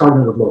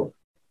cognitive load.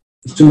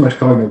 It's too much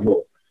cognitive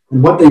load.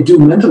 And what they do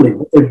mentally,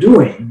 what they're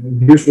doing,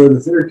 and here's where the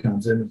theory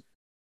comes in,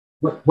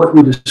 what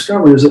we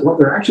discover is that what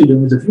they're actually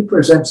doing is if you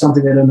present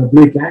something at an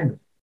oblique angle,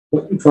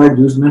 what you try to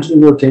do is mentally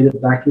rotate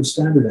it back to a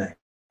standard angle.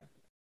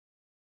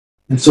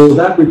 And so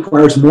that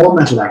requires more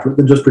mental effort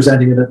than just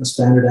presenting it at the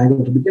standard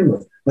angle to begin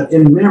with. But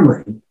in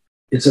memory,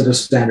 it's at a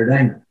standard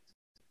angle.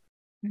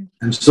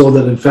 And so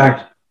that, in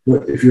fact,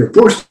 if you're a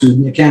poor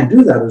student, you can't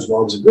do that as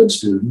well as a good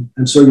student.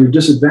 And so you're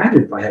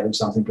disadvantaged by having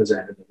something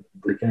presented at an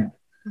oblique angle.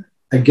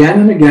 Again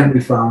and again,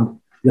 we found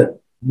that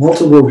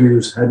multiple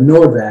views had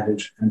no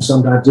advantage and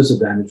sometimes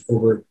disadvantage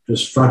over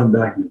just front and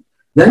back view.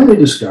 Then we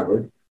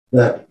discovered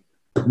that,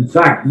 in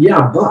fact,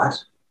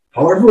 but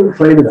however we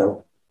played it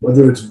out,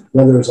 whether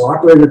it's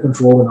operator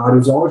control or not, it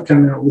was always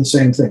coming out with the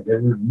same thing. They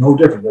were no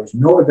different. There was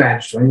no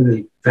advantage to any of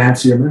the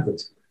fancier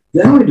methods.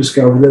 Then we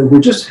discovered that if we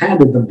just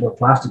handed them to a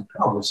plastic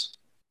pelvis,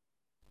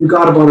 we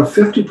got about a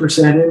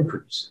 50%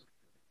 increase.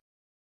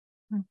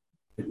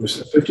 It was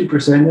a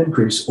 50%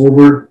 increase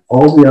over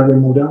all the other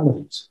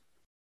modalities.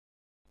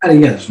 And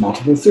again, there's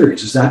multiple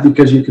theories. Is that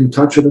because you can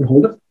touch it and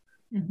hold it?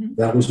 Mm-hmm.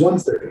 That was one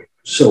theory.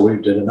 So we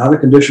did another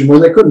condition where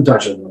they couldn't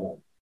touch it and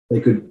hold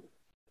it.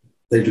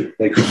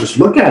 They could just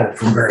look at it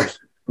from various,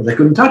 but they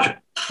couldn't touch it.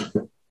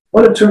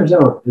 What it turns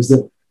out is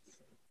that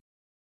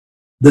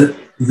the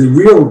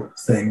real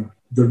thing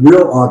the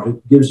real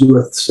object gives you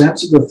a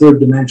sense of the third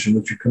dimension,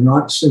 which you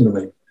cannot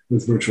simulate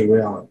with virtual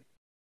reality.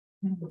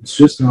 It's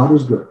just not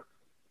as good.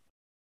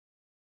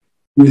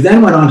 We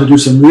then went on to do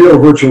some real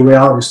virtual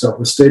reality stuff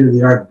with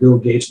state-of-the-art Bill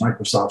Gates,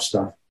 Microsoft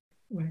stuff,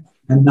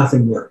 and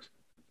nothing worked.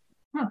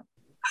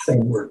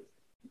 Nothing worked.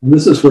 And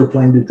this is where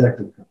Plane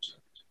Detective comes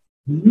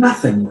in.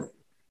 Nothing worked.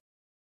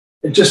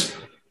 It just,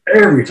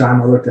 every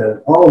time I looked at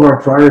it, all of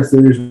our prior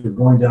theories were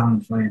going down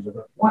in flames. I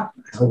thought, what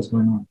the hell is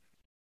going on?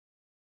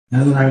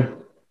 And then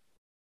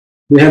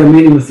we had a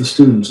meeting with the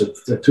students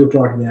at 2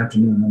 o'clock in the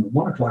afternoon. And at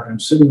 1 o'clock, I'm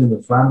sitting in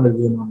the family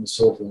room on the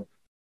sofa,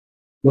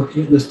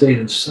 looking at this data,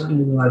 and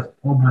suddenly realized,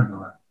 oh my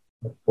God,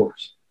 of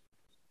course.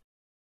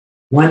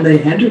 When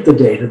they entered the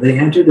data, they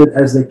entered it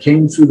as they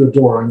came through the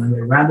door, and then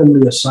they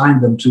randomly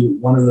assigned them to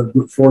one of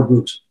the 4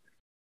 groups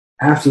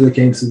after they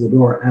came through the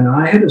door. And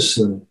I had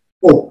assumed,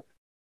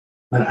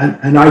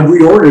 and I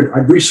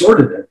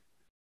resorted it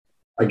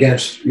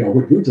against,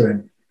 what group they're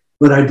in.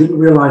 But I didn't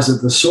realize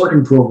that the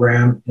sorting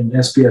program in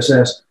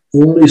SPSS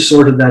only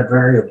sorted that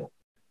variable,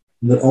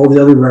 and that all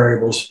the other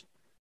variables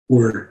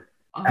were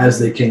as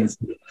they came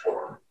through.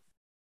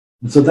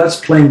 And so that's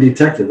Plane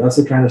Detective. That's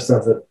the kind of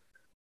stuff that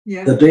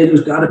the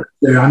data's got to be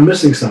there. I'm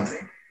missing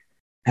something.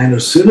 And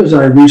as soon as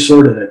I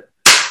resorted it,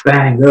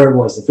 bang, there it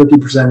was, the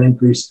 50%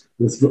 increase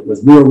with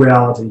real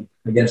reality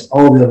against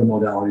all the other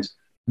modalities.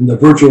 And the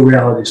virtual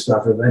reality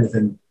stuff, if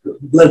anything,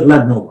 led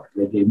nowhere.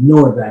 They gave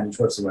no advantage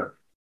whatsoever.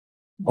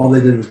 All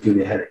they did was give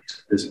you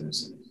headaches,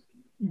 dizziness.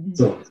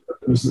 So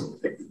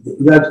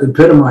that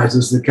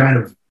epitomizes the kind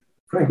of,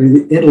 frankly,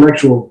 the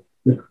intellectual,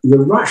 the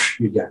rush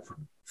you get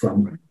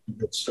from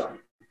this stuff.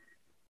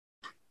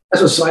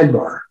 As a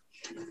sidebar,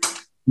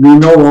 we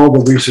know all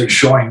the research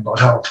showing about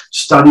how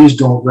studies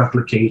don't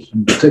replicate,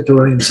 and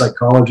particularly in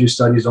psychology,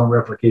 studies don't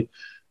replicate.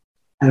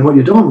 And what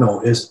you don't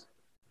know is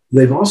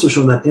they've also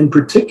shown that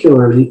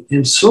particularly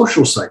in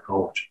social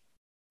psychology,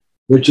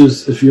 which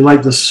is, if you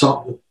like, the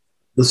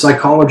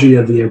psychology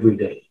of the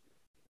everyday.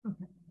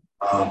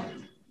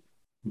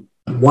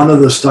 One of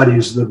the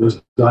studies that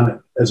was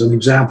done as an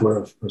exemplar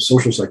of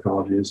social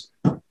psychology is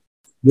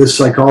this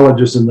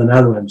psychologist in the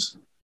Netherlands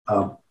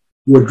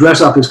would dress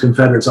up his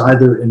Confederates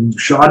either in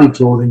shoddy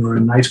clothing or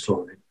in nice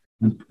clothing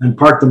and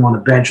park them on a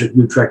bench at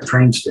Utrecht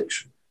train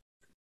station.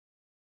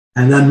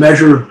 And then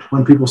measure,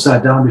 when people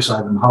sat down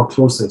beside them, how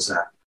close they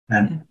sat.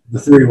 And the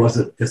theory was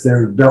that if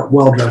they're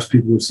well-dressed,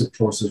 people would sit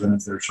closer than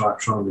if they're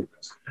shoddily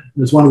dressed.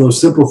 It's one of those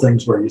simple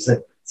things where you say,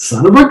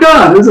 son of a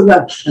gun, isn't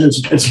that? And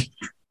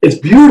it's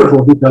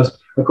beautiful because,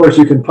 of course,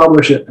 you can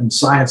publish it in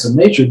Science and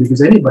Nature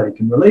because anybody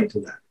can relate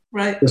to that.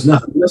 Right. There's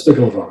nothing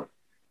mystical about it.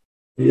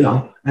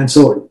 And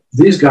so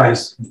these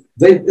guys,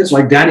 it's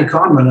like Danny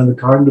Kahneman and the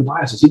cognitive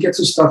biases. He gets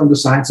his stuff into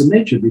Science and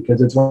Nature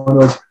because it's one of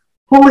those,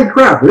 holy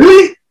crap,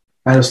 really?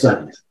 Kind of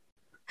studies.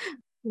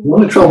 The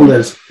only trouble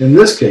is, in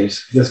this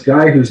case, this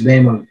guy whose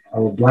name I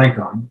will blank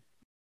on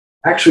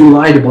actually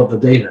lied about the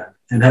data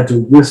and had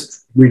to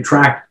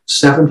retract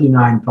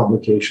 79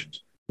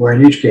 publications, where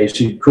in each case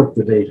he cooked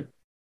the data.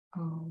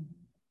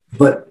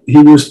 But he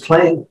was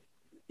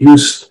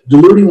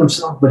deluding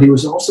himself, but he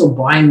was also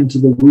buying into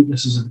the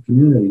weaknesses of the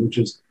community, which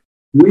is,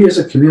 we as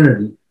a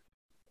community,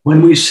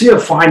 when we see a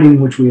finding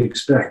which we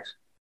expect,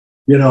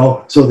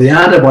 so the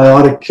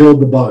antibiotic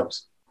killed the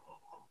bugs.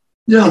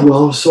 Yeah,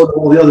 well, so do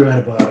all the other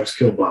antibiotics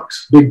kill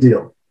bugs. Big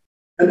deal.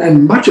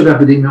 And much of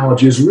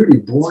epidemiology is really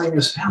boring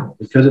as hell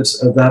because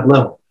it's at that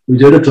level. We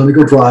did a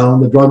clinical trial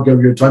and the drug gave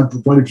you a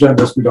 20%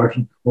 risk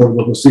reduction over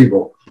the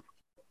placebo.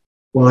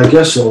 Well, I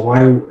guess so.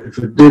 Why, if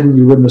it didn't,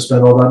 you wouldn't have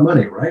spent all that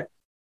money, right?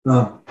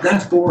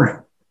 That's boring.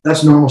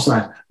 That's normal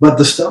science. But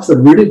the stuff that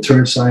really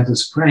turns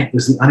scientists crank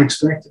is the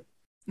unexpected,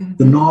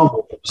 the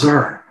novel, the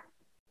bizarre.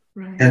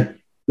 Right. And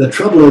the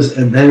trouble is,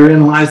 and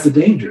therein lies the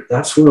danger.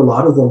 That's where a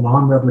lot of the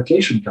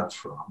non-replication comes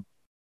from,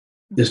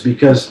 is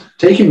because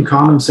taking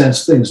common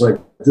sense things like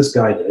this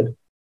guy did,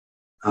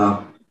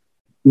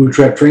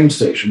 Utrecht train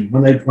station,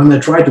 when they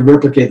tried to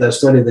replicate that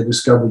study, they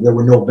discovered there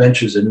were no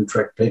benches in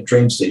Utrecht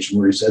train station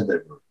where he said they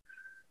were.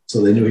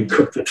 So they knew he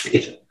cooked the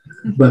data.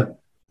 But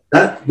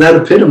that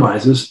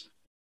epitomizes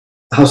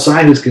how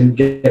scientists can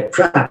get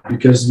trapped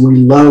because we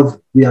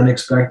love the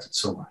unexpected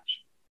so much.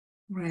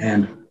 Right.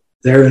 And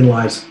therein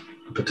lies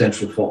a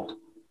potential fault.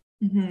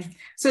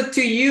 So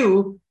to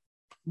you,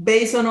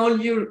 based on all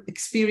your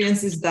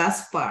experiences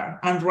thus far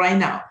and right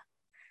now,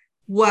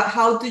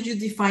 how do you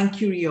define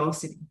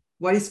curiosity?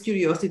 What is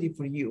curiosity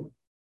for you?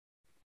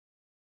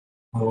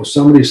 Oh,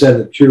 somebody said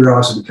that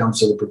curiosity comes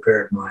to the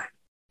prepared mind.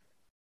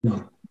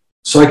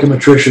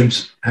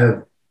 Psychometricians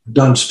have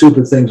done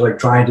stupid things like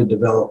trying to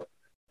develop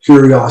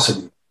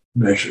curiosity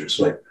measures,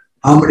 like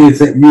how many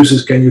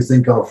uses can you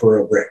think of for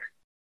a brick?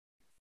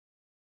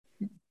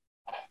 The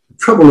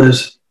trouble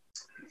is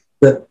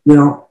that,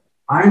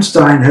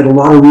 Einstein had a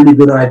lot of really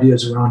good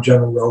ideas around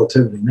general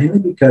relativity, mainly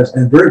because,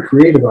 and very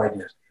creative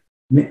ideas.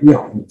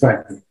 In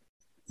fact,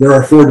 there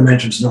are 4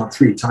 dimensions, not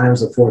 3. Time is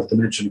the 4th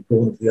dimension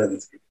equivalent to the other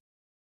 3.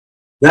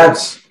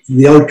 That's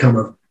the outcome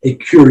of a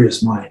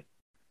curious mind.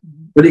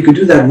 But he could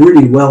do that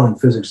really well in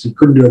physics. He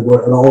couldn't do it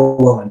at all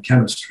well in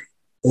chemistry.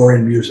 or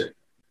in music.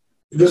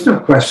 There's no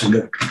question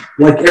that,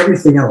 like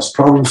everything else,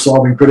 problem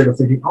solving, critical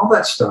thinking, all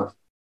that stuff,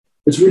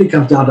 it really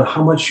comes down to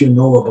how much you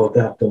know about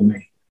that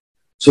domain.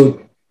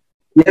 So,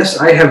 yes,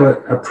 I have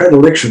a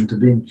predilection to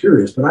being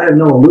curious, but I have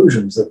no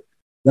illusions that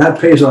that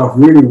pays off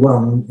really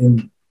well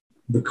in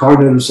the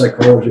cognitive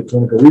psychology of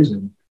clinical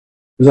reasoning,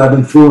 because I've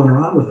been fooling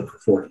around with it for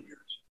 40 years.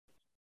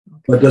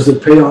 But does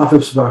it pay off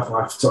if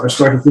I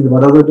start to think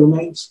about other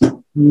domains?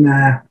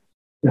 Nah.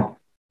 No.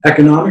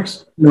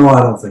 Economics? No,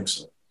 I don't think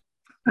so.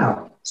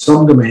 Now,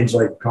 some domains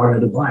like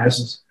cognitive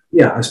biases,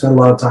 yeah, I spent a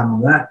lot of time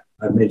on that.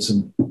 I've made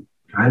some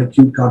kind of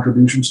cute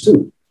contributions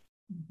too.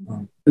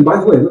 And by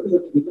the way, look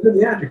at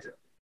the adjective.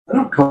 I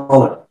don't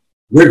call it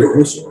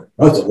rigorous or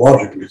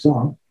methodologically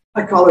sound.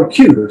 I call it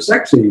cute or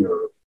sexy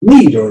or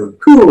neat or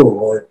cool.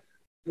 Or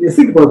when you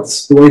think about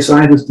the way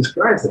scientists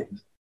describe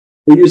things,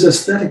 they use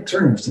aesthetic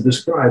terms to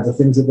describe the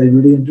things that they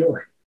really enjoy.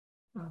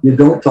 You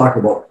don't talk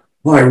about,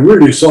 I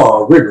really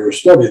saw a rigorous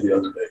study the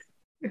other day.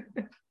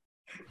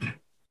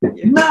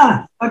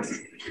 Nah,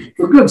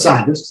 for good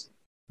scientists,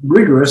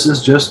 rigorous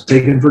is just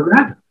taken for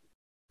granted.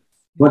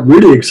 What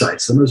really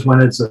excites them is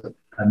when it's an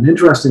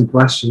interesting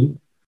question,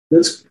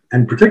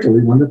 and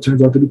particularly one that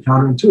turns out to be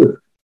counterintuitive,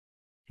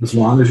 as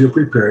long as you're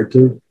prepared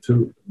to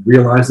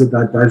realize that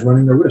that guy's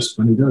running a risk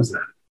when he does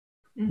that.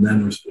 And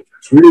then if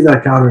it's really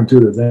that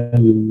counterintuitive,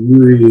 then you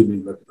really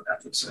look at the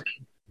method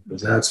section,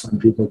 because that's when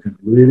people can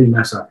really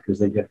mess up because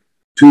they get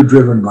too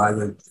driven by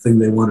the thing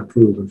they want to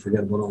prove and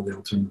forget about all the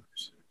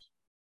alternatives.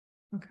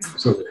 Okay.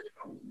 So there you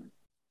go.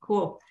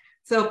 Cool.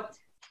 So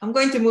I'm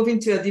going to move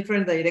into a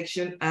different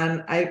direction.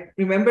 And I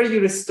remember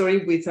your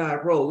story with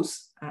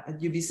Rose at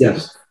UBC.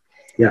 Yes.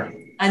 Yeah.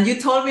 And you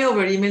told me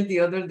over email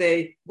the other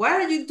day, what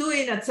are you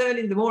doing at 7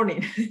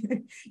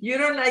 a.m? You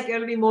don't like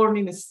early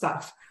morning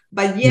stuff.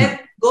 But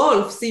yet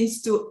golf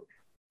seems to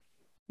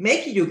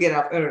make you get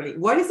up early.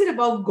 What is it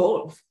about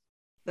golf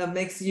that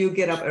makes you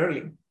get up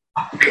early?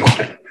 Oh,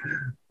 God.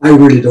 I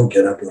really don't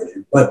get up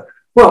early. But,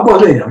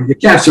 well, you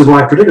can't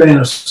survive, particularly in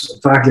a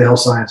faculty of health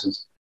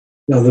sciences.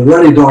 The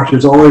ruddy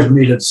doctors always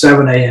meet at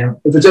 7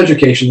 a.m. If it's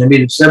education, they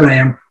meet at 7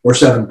 a.m. or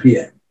 7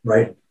 p.m.,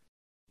 right?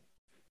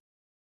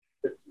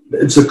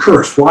 It's a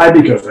curse. Why?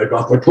 Because they've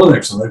got their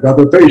clinics and they've got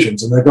their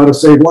patients and they've got to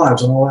save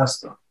lives and all that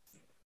stuff,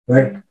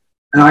 right?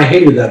 And I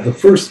hated that.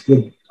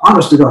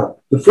 Honest to God,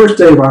 the first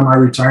day of my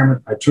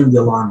retirement, I turned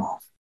the alarm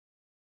off.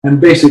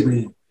 And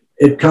basically,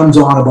 it comes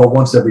on about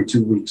once every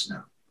 2 weeks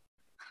now.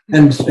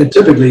 And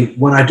typically,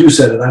 when I do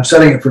set it, I'm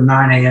setting it for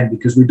 9 a.m.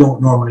 because we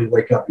don't normally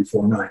wake up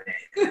before 9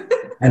 a.m.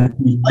 And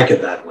we like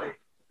it that way.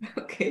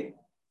 Okay.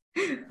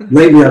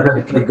 Lately, I've had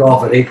to play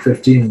golf at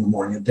 8:15 in the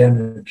morning, and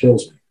then it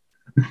kills me.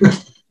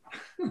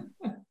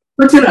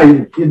 But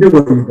you do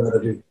what you've got to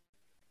do.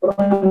 But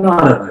I'm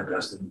not at my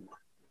best anymore.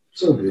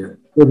 So be it.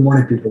 Good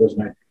morning, people.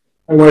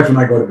 My wife and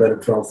I go to bed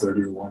at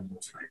 12:30 or 1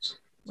 most nights.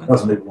 It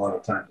doesn't take a lot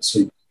of time to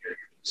sleep at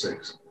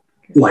 6.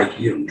 Like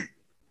you.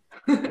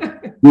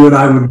 You and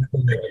I would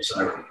never make it,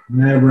 Sayra.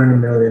 Never in a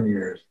million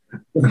years.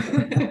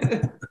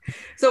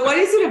 So what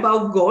is it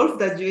about golf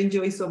that you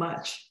enjoy so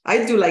much?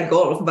 I do like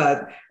golf,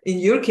 but in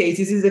your case,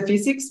 is it the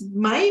physics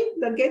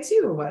mind that gets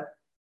you or what?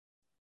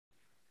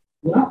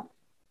 Well,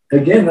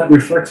 again, that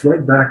reflects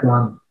right back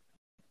on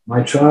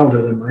my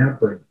childhood and my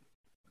upbringing.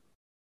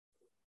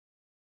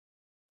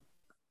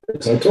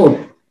 As I told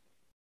you,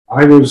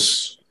 I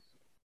was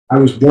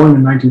born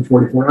in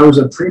 1944. I was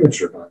a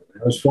premature, by the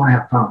way. I was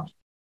 4.5 pounds.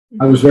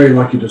 I was very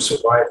lucky to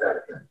survive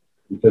that event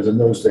because in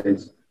those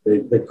days,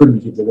 they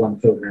couldn't keep the 1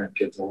 kilogram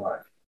kids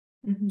alive.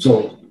 Mm-hmm.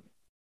 So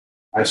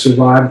I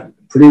survived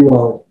pretty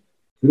well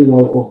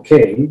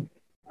okay.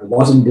 I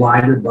wasn't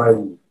blinded by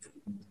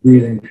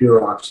breathing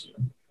pure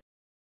oxygen.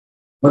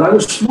 But I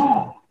was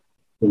small,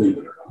 believe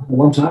it or not. At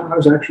one time, I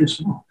was actually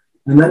small.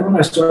 And then when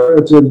I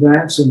started to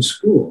advance in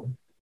school,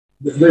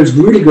 there's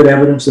really good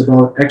evidence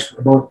about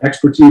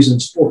expertise in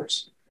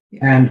sports.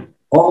 And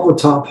all the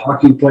top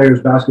hockey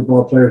players,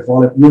 basketball players,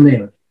 volleyball, you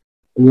name it,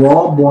 were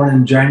all born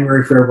in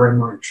January, February,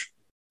 March.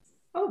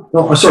 Oh.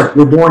 No, sorry,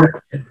 we're born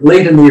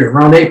late in the year,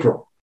 around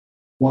April.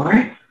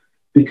 Why?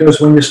 Because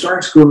when you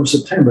start school in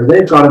September,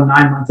 they've got a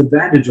 9-month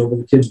advantage over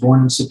the kids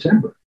born in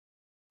September.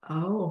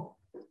 Oh.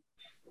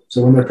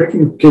 So when they're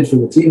picking kids for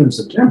the team in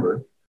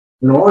September,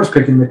 they're always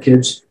picking the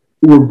kids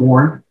who were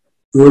born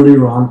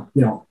earlier on,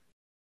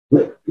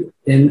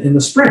 in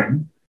the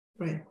spring,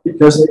 right?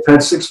 Because they've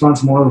had 6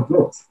 months more of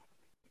growth.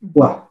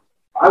 Well,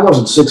 I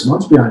wasn't 6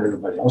 months behind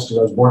everybody else because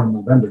I was born in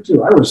November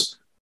too. I was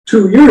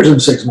 2 years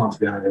and 6 months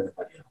behind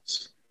everybody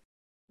else.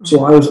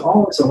 So I was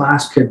always the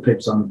last kid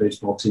picked on the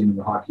baseball team and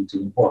the hockey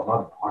team. Well,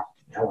 not the hockey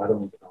team. Hell, I don't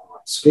even know how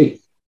to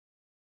skate.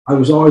 I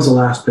was always the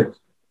last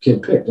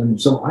kid picked. And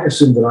so I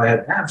assumed that I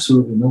had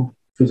absolutely no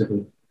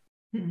physical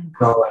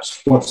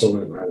prowess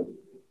whatsoever.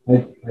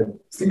 I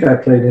think I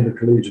played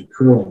intercollegiate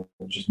curling,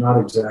 which is not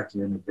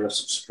exactly an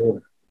aggressive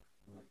sport.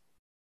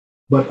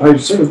 But I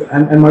sort of,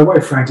 and my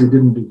wife, frankly,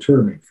 didn't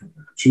deter me from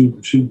that.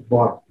 She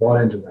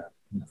bought into that.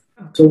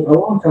 So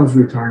along comes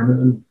retirement,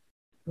 and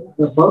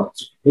about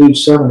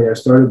age 70, I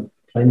started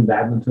playing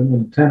badminton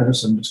and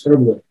tennis and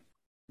discovered that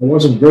I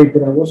wasn't great,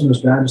 but I wasn't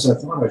as bad as I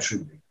thought I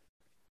should be.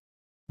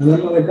 And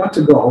then when I got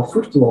to golf,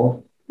 first of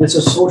all, it's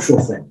a social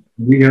thing.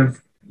 We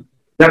have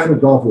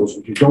definite golf rules,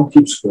 which you don't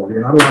keep score.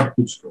 You're not allowed to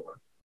keep score.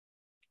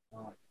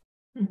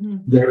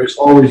 There is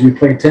always, you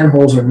play 10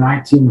 holes or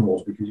 19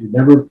 holes because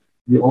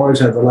you always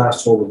have the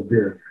last hole with a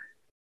beer.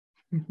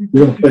 You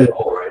don't play the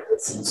hole, right?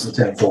 It's the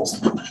 10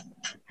 holes.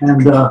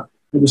 And I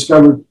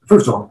discovered,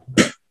 first of all,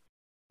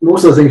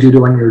 most of the things you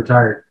do when you're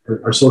retired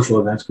are social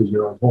events because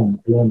you're at home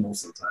alone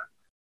most of the time.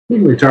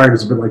 Being retired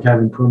is a bit like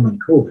having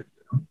permanent COVID.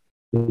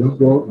 You don't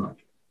go out much.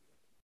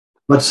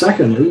 But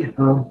secondly,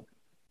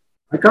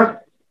 I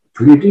got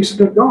pretty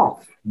decent at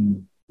golf.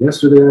 And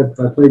yesterday,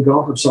 I played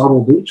golf at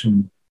Sawville Beach,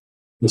 and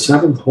the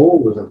 7th hole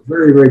was a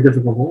very, very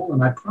difficult hole,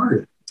 and I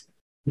parred it,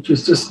 which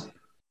is just,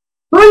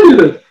 I did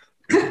it.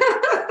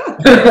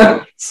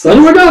 So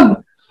we're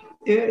done.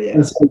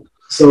 Yeah.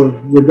 So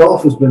the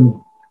golf has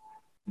been,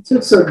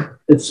 it's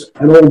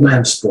an old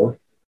man's sport,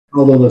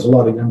 although there's a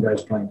lot of young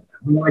guys playing.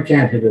 I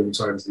can't hit it as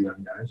hard as the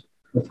young guys,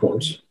 of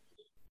course.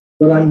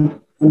 But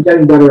I'm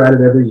getting better at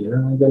it every year,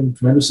 and I'm getting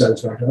tremendous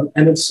satisfaction out of it,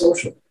 and it's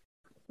social.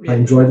 Yeah. I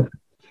enjoy it.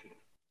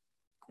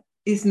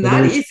 It's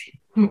not easy.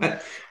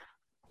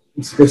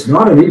 It's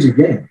not an easy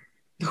game.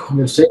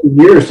 It's taken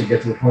years to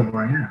get to the point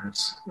where I am.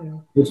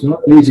 It's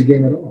not an easy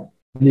game at all.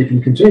 And you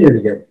can continue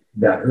to get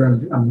better,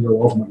 and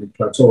you'll ultimately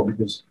plateau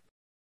because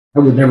I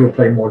would never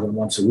play more than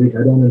once a week.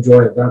 I don't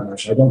enjoy it that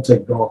much. I don't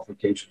take golf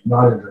vacations.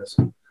 Not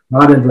interested.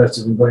 Not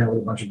interested in going with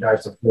a bunch of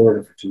guys to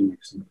Florida for 2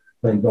 weeks and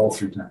playing golf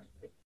 3 times.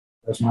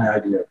 That's my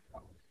idea.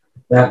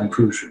 That and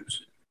cruise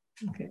ships.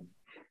 Okay.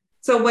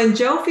 So when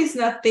Geoff is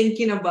not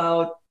thinking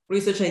about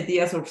research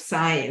ideas or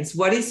science,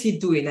 what is he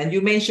doing? And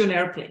you mentioned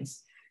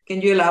airplanes.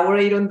 Can you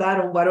elaborate on that,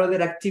 on what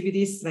other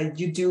activities that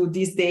you do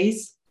these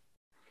days?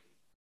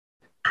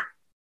 I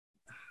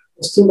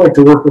still like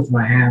to work with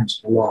my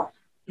hands a lot.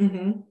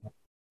 Mm-hmm.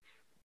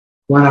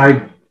 When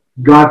I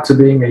got to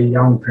being a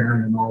young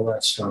parent and all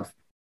that stuff,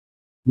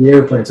 the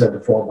airplanes had to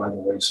fall by the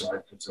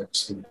wayside because I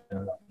just didn't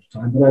have that much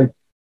time. But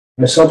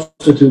I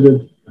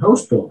substituted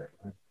house building.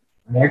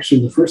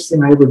 Actually, the first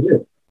thing I ever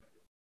did,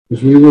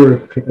 because we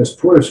were as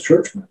poor as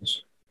churchmen.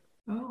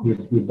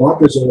 We bought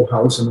this old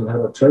house and it had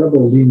a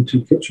terrible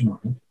lean-to kitchen on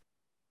it.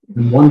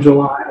 And one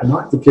July, I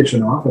knocked the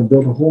kitchen off and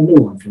built a whole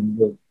new one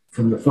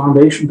from the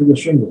foundation to the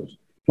shingles,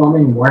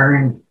 plumbing,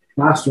 wiring,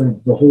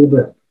 plastering, the whole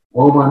bit,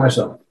 all by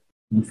myself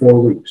in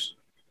 4 weeks.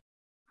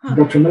 I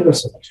got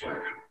tremendous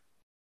satisfaction.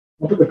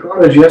 Up at the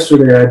cottage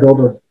yesterday, I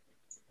built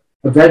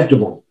a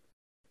vegetable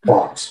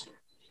box.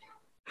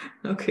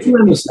 Okay.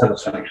 Tremendous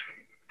satisfaction.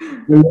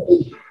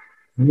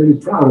 I'm really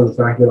proud of the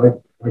fact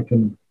that I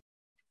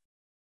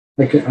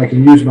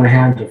can use my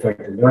hands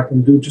effectively. I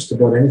can do just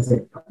about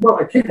anything. Well,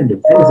 I can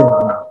do anything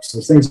on the house.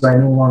 There's things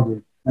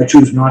that I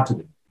choose not to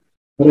do.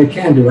 But I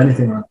can do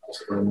anything on the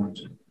house if I want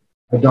to.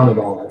 I've done it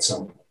all at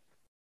some point.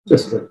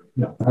 Just that,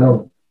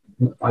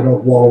 I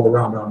don't wallow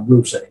around on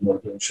roofs anymore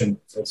doing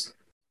shingles. That's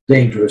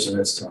dangerous and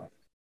it's tough.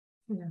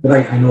 Yeah. But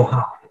I know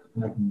how.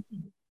 And I can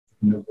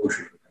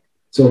negotiate.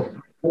 So,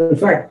 in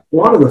fact, a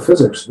lot of the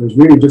physics was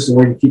really just a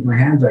way to keep my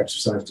hands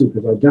exercised too,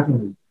 because I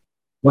definitely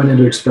went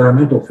into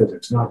experimental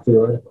physics, not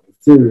theoretical. The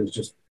theory is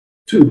just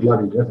too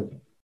bloody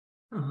difficult.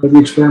 But the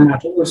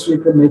experimentalists, we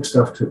could make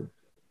stuff too.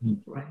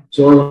 Right.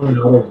 So I learned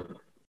how to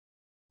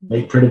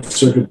make printed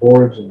circuit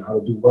boards and how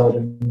to do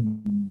welding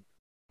and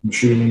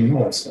machining and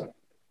all that stuff.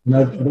 And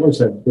I've always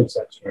had good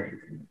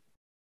satisfaction.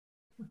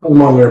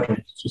 Model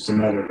airplanes, it's just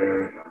another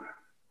area.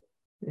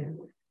 Yeah.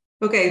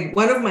 Okay,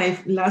 one of my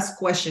last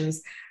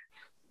questions.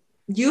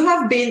 You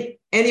have been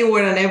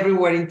anywhere and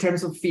everywhere in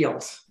terms of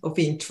fields of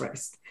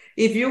interest.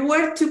 If you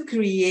were to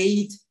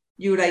create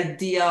your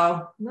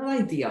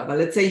but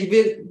let's say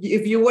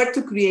if you were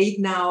to create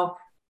now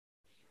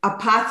a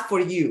path for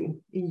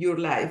you in your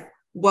life,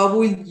 what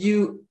would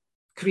you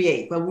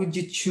create? What would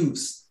you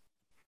choose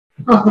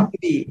to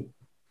be?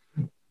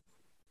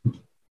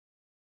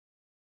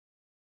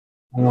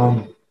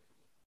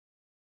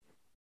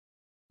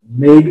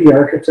 Maybe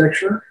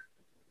architecture.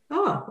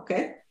 Oh,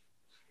 okay.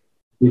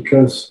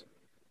 Because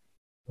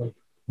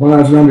when I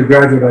was an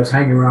undergraduate, I was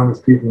hanging around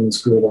with people in the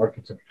School of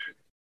Architecture.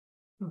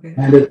 Okay.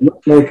 And it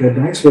looked like a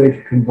nice way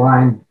to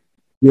combine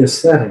the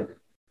aesthetic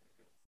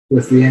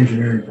with the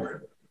engineering part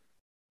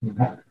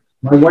of it.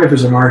 My wife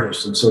is an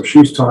artist, and so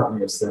she's taught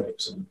me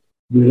aesthetics. And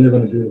we live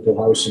in a beautiful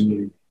house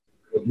and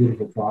a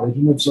beautiful cottage,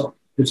 and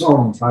it's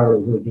all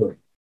entirely her doing.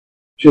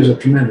 She has a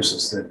tremendous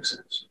aesthetic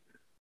sense.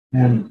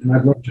 And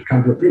I've learned to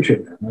come to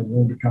appreciate that. I've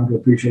learned to come to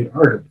appreciate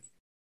art.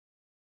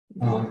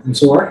 And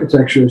so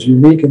architecture is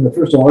unique in that,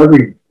 first of all,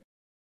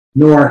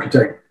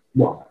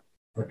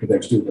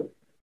 architects do, but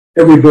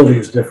every building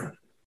is different,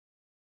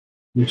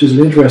 which is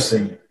an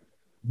interesting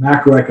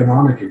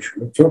macroeconomic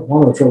issue.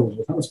 One of the troubles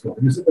with house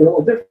building is that they're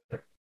all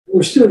different.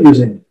 We're still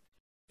using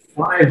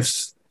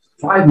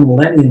five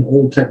millennium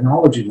old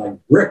technology like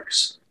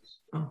bricks.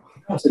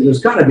 So there's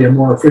got to be a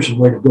more efficient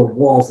way to build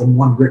walls than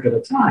one brick at a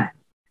time.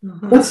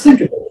 Let's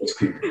think about those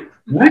people,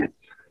 right?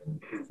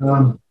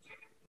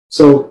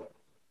 So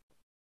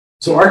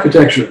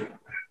architecture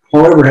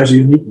however, has a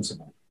uniqueness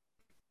about it.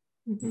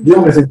 Mm-hmm. The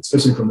only thing that's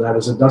missing from that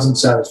is it doesn't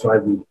satisfy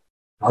the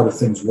how do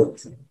things work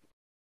thing.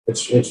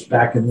 It's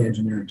back in the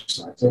engineering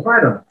side. So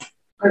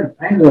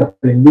I ended up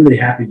being really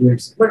happy doing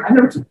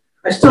something.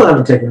 I still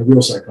haven't taken a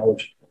real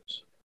psychology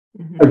course.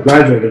 Mm-hmm. I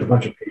graduated a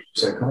bunch of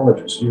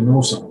psychologists, some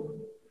of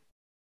them.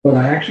 But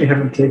I actually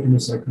haven't taken a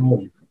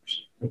psychology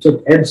course. I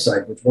took ed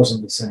psych, which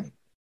wasn't the same.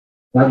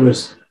 That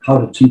was how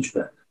to teach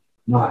better,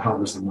 not how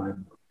does the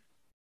mind work.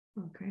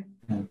 Okay.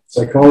 And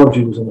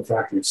psychology was in the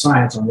Faculty of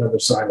Science on the other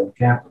side of the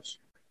campus.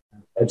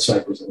 Ed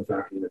psych was in the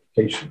Faculty of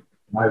Education.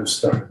 And I was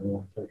stuck in the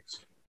wrong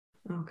place.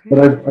 Okay. But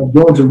I've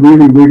grown to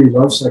really, really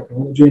love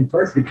psychology, in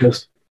part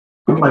because,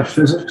 unlike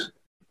physics,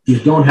 you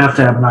don't have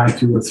to have an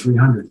IQ of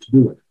 300 to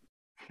do it.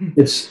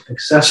 It's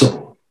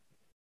accessible.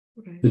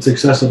 Okay. It's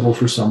accessible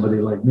for somebody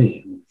like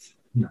me.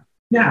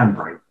 I'm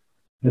bright.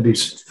 It'd be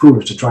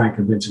foolish to try and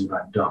convince you that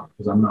I'm dumb,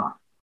 because I'm not.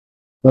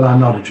 But I'm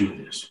not a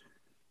genius.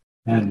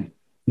 And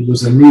it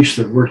was a niche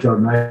that worked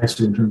out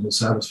nicely in terms of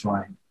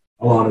satisfying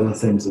a lot of the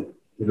things that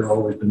have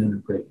always been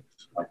integrated,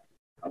 like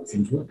how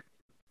things work.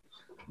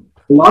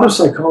 A lot of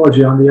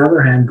psychology, on the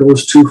other hand,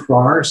 goes too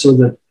far so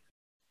that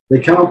they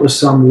come up with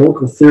some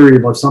local theory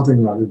about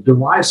something or other,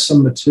 devise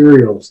some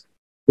materials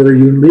that are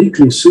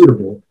uniquely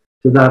suitable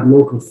to that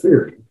local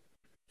theory,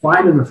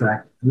 find an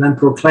effect, and then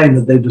proclaim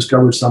that they've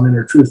discovered some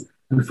inner truth,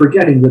 and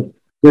forgetting that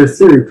their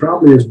theory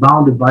probably is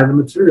bounded by the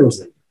materials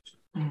they use.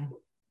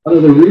 One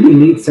of the really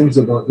neat things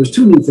there's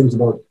two neat things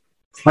about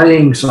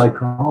playing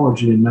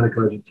psychology in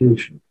medical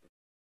education.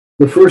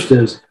 The first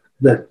is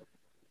that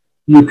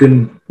you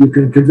can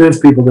convince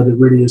people that it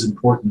really is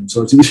important,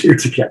 so it's easier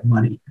to get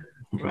money.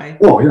 Right.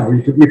 Oh,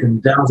 you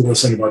can download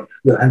this thing about,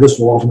 and this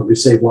will ultimately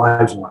save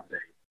lives one day,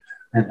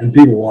 and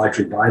people will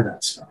actually buy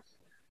that stuff.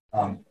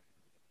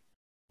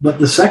 But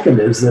the second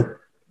is that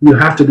you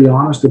have to be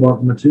honest about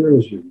the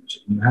materials you're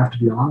using. You have to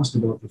be honest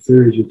about the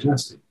theories you're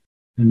testing,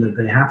 and that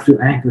they have to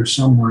anchor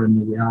somewhere in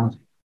the reality.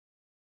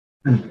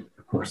 And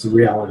of course, the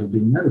reality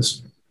being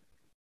medicine.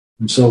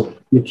 And so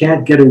you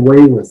can't get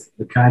away with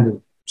the kind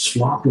of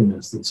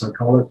sloppiness that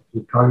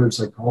cognitive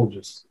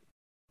psychologists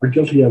are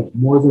guilty of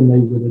more than they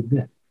would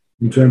admit,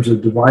 in terms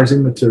of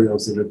devising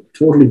materials that are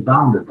totally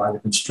bounded by the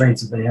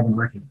constraints that they haven't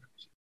recognized.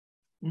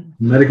 In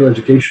medical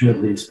education,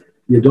 at least,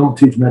 you don't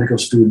teach medical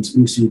students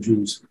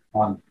ECGs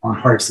on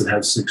hearts that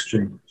have 6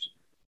 chambers.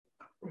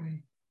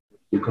 Right.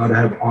 You've got to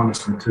have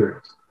honest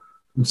materials.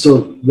 And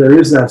so there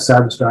is that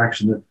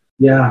satisfaction that,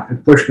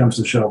 if push comes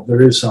to shove,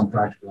 there is some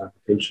practical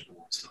application of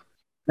that stuff.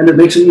 And it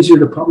makes it easier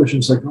to publish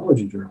in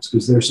psychology journals,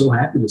 because they're so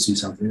happy to see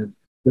something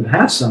that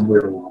has some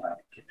real-world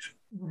application.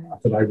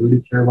 Not that I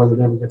really care whether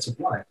it ever gets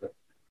applied, but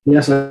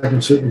yes, I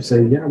can certainly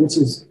say,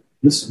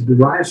 this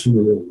derives from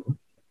the real world.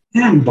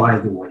 And by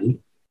the way,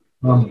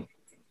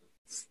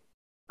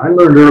 I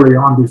learned early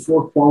on,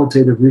 before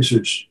qualitative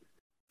research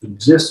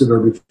existed, or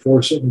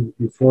before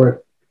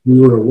we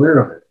were aware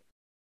of it,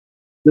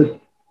 that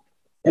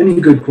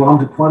any good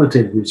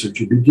quantitative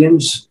researcher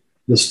begins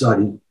the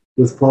study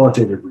with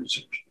qualitative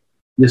research.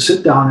 You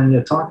sit down and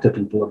you talk to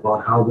people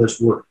about how this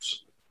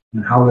works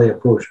and how they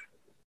approach it.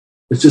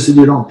 It's just that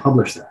you don't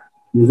publish that.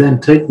 You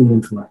then take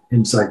the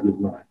insight you've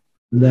learned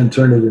and then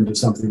turn it into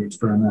something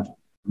experimental.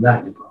 And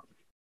that you publish.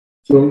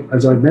 So,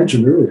 as I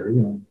mentioned earlier,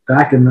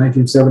 back in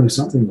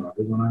 1970-something,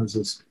 when I was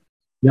this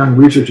young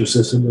research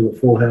assistant with a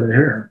full head of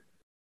hair,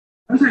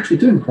 I was actually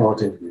doing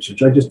qualitative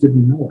research. I just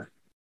didn't know it.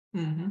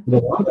 Mm-hmm.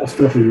 But a lot of that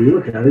stuff, if you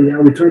look at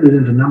it, we turned it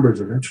into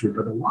numbers eventually,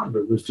 but a lot of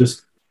it was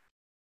just,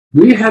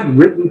 we had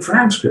written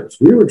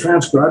transcripts. We were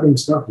transcribing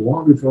stuff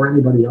long before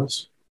anybody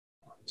else.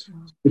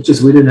 It's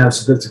just we didn't have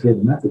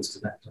sophisticated methods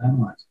to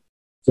analyze.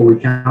 So we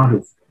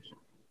counted.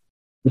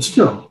 But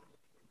still,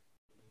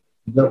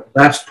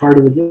 that's part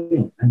of the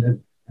game.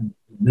 And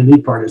the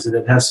neat part is that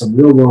it has some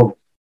real world,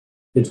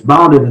 it's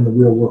bounded in the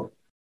real world,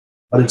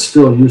 but it's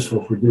still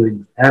useful for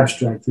doing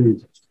abstract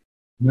theories.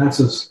 And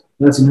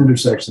that's an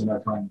intersection that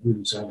I find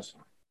really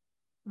satisfying.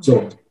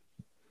 So,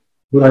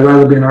 would I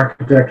rather be an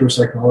architect or a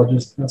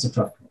psychologist? That's a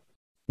tough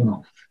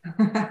one.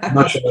 I'm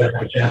not sure I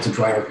have a chance to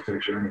try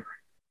architecture anyway.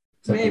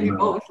 Maybe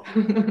both.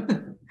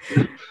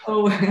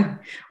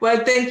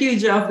 Well, thank you,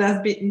 Geoff.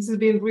 This has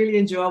been really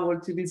enjoyable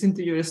to listen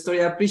to your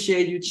story. I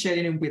appreciate you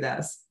sharing it with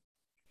us.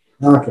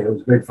 Okay, it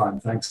was great fun.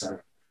 Thanks,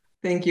 Sarah.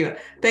 Thank you.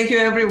 Thank you,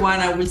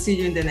 everyone. I will see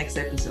you in the next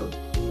episode.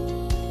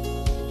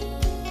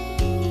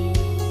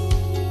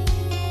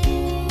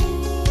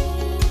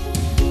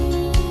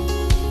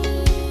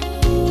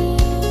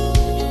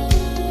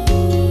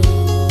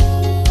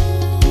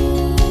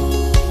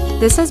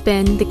 This has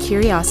been The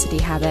Curiosity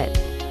Habit.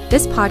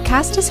 This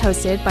podcast is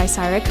hosted by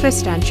Sayra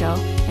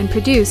and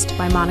produced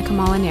by Monica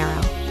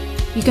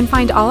Molinero. You can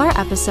find all our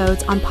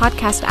episodes on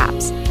podcast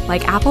apps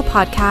like Apple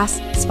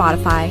Podcasts,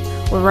 Spotify,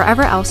 or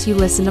wherever else you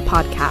listen to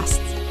podcasts.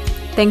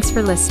 Thanks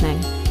for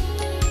listening.